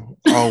 Yeah,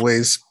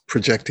 always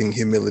projecting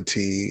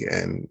humility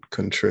and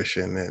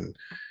contrition and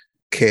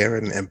care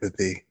and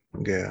empathy.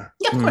 Yeah.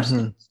 Yeah, of course.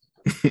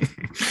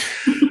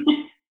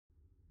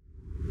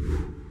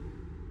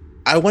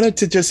 I wanted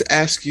to just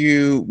ask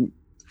you,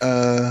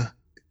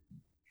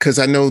 because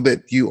I know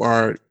that you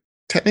are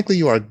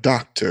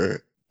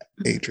Dr.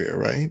 Adria,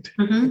 right?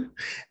 Mm-hmm.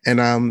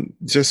 And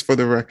just for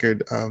the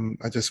record,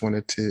 I just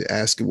wanted to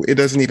ask, it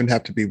doesn't even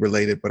have to be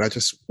related, but I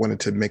just wanted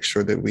to make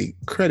sure that we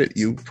credit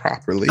you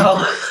properly.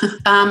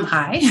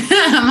 Hi,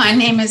 my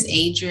name is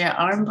Adria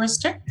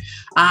Armbruster.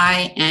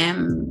 I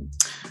am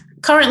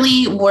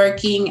currently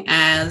working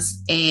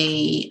as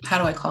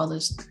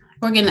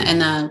working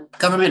in a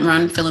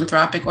government-run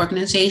philanthropic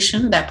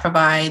organization that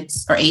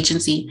provides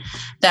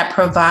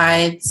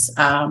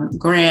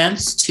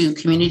grants to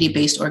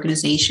community-based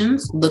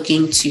organizations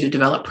looking to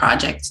develop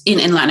projects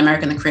in Latin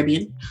America and the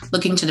Caribbean,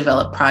 looking to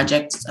develop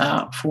projects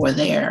for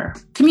their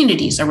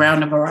communities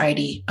around a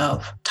variety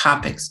of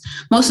topics,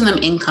 most of them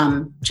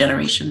income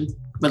generation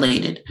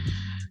related.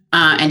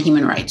 And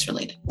human rights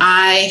related.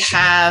 I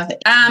have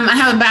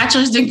a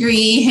bachelor's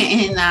degree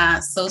in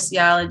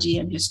sociology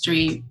and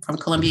history from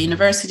Columbia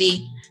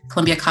University,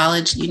 Columbia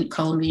College,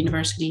 Columbia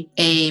University,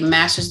 a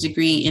master's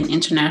degree in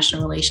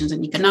international relations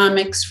and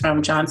economics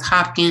from Johns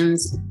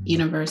Hopkins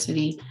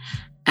University,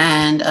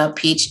 and a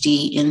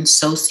PhD in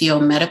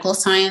socio-medical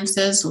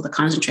sciences with a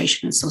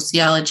concentration in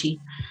sociology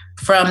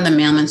from the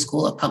Mailman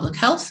School of Public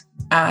Health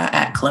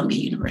at Columbia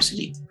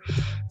University.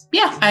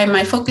 Yeah,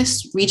 my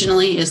focus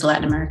regionally is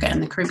Latin America and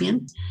the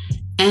Caribbean.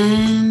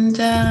 And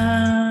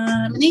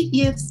I'm an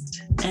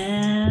atheist,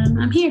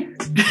 and I'm here.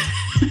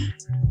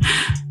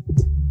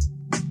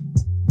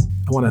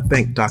 I want to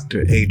thank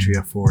Dr.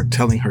 Adria for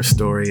telling her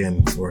story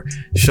and for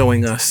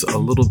showing us a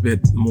little bit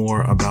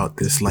more about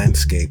this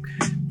landscape.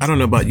 I don't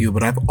know about you,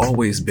 but I've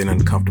always been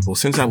uncomfortable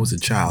since I was a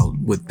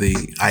child with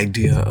the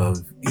idea of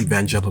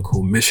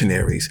evangelical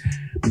missionaries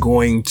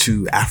going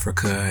to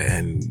Africa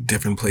and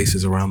different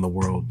places around the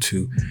world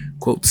to,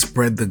 quote,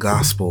 spread the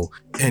gospel.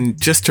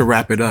 And just to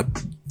wrap it up,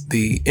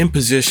 the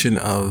imposition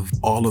of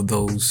all of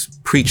those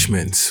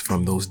preachments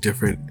from those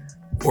different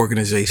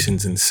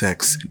organizations and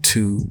sects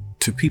to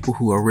people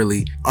who are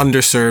really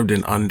underserved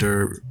and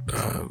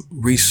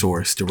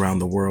resourced around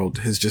the world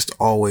has just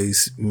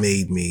always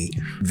made me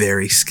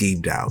very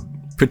skeeved out,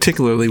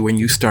 particularly when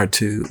you start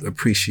to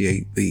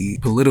appreciate the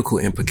political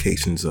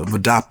implications of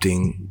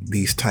adopting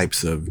these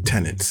types of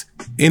tenets.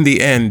 In the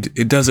end,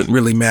 it doesn't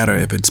really matter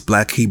if it's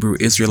Black Hebrew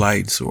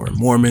Israelites or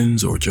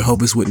Mormons or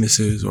Jehovah's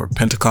Witnesses or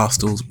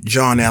Pentecostals,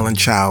 John Allen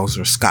Chow's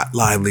or Scott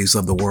Lively's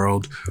of the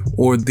world,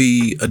 or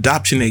the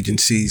adoption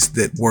agencies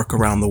that work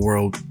around the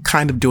world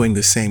kind of doing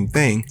the same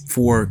thing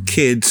for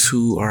kids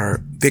who are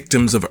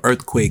victims of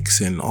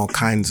earthquakes and all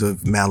kinds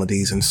of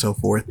maladies and so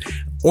forth,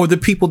 or the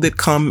people that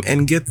come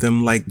and get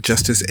them, like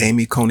Justice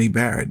Amy Coney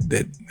Barrett,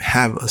 that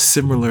have a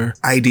similar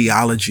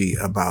ideology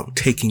about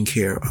taking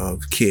care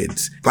of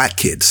kids, Black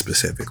kids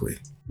specifically.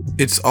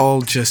 It's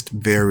all just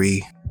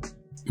very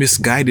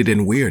misguided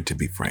and weird, to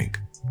be frank.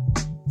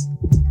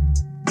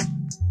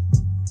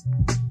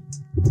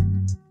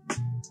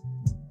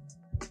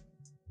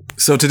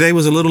 So today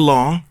was a little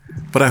long,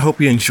 but I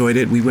hope you enjoyed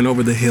it. We went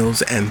over the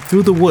hills and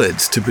through the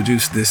woods to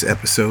produce this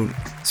episode.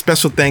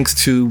 Special thanks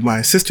to my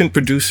assistant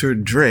producer,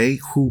 Dre,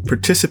 who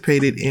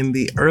participated in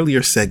the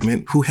earlier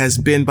segment, who has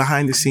been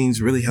behind the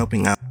scenes really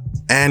helping out,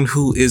 and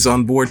who is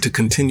on board to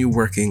continue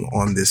working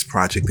on this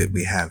project that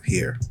we have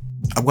here.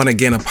 I want to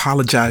again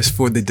apologize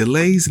for the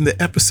delays in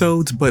the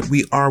episodes, but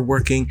we are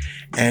working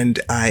and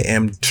I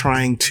am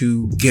trying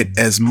to get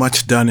as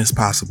much done as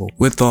possible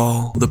with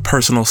all the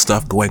personal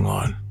stuff going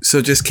on.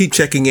 So just keep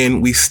checking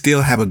in. We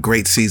still have a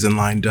great season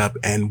lined up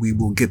and we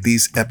will get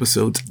these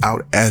episodes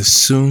out as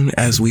soon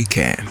as we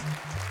can.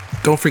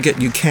 Don't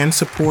forget you can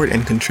support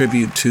and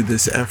contribute to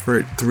this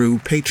effort through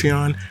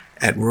Patreon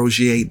at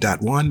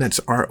Rogier.1, that's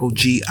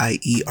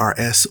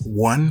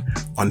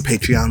ROGIERS1 on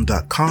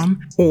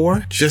patreon.com,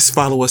 or just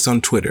follow us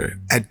on Twitter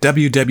at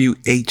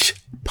WWH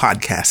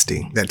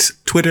Podcasting. That's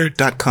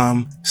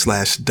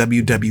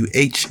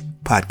twitter.com/WWH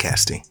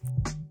Podcasting.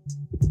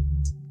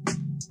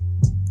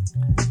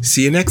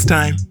 See you next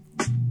time.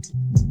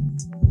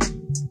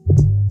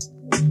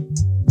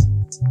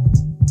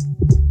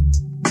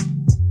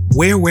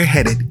 Where We're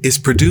Headed is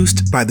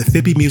produced by the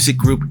Phoebe Music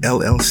Group,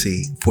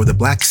 LLC, for the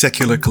Black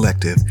Secular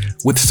Collective,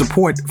 with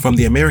support from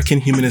the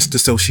American Humanist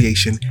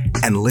Association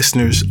and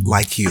listeners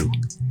like you.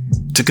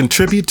 To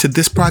contribute to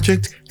this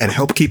project and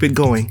help keep it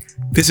going,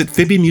 visit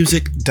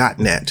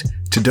phoebemusic.net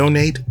to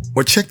donate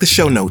or check the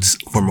show notes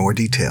for more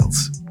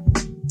details.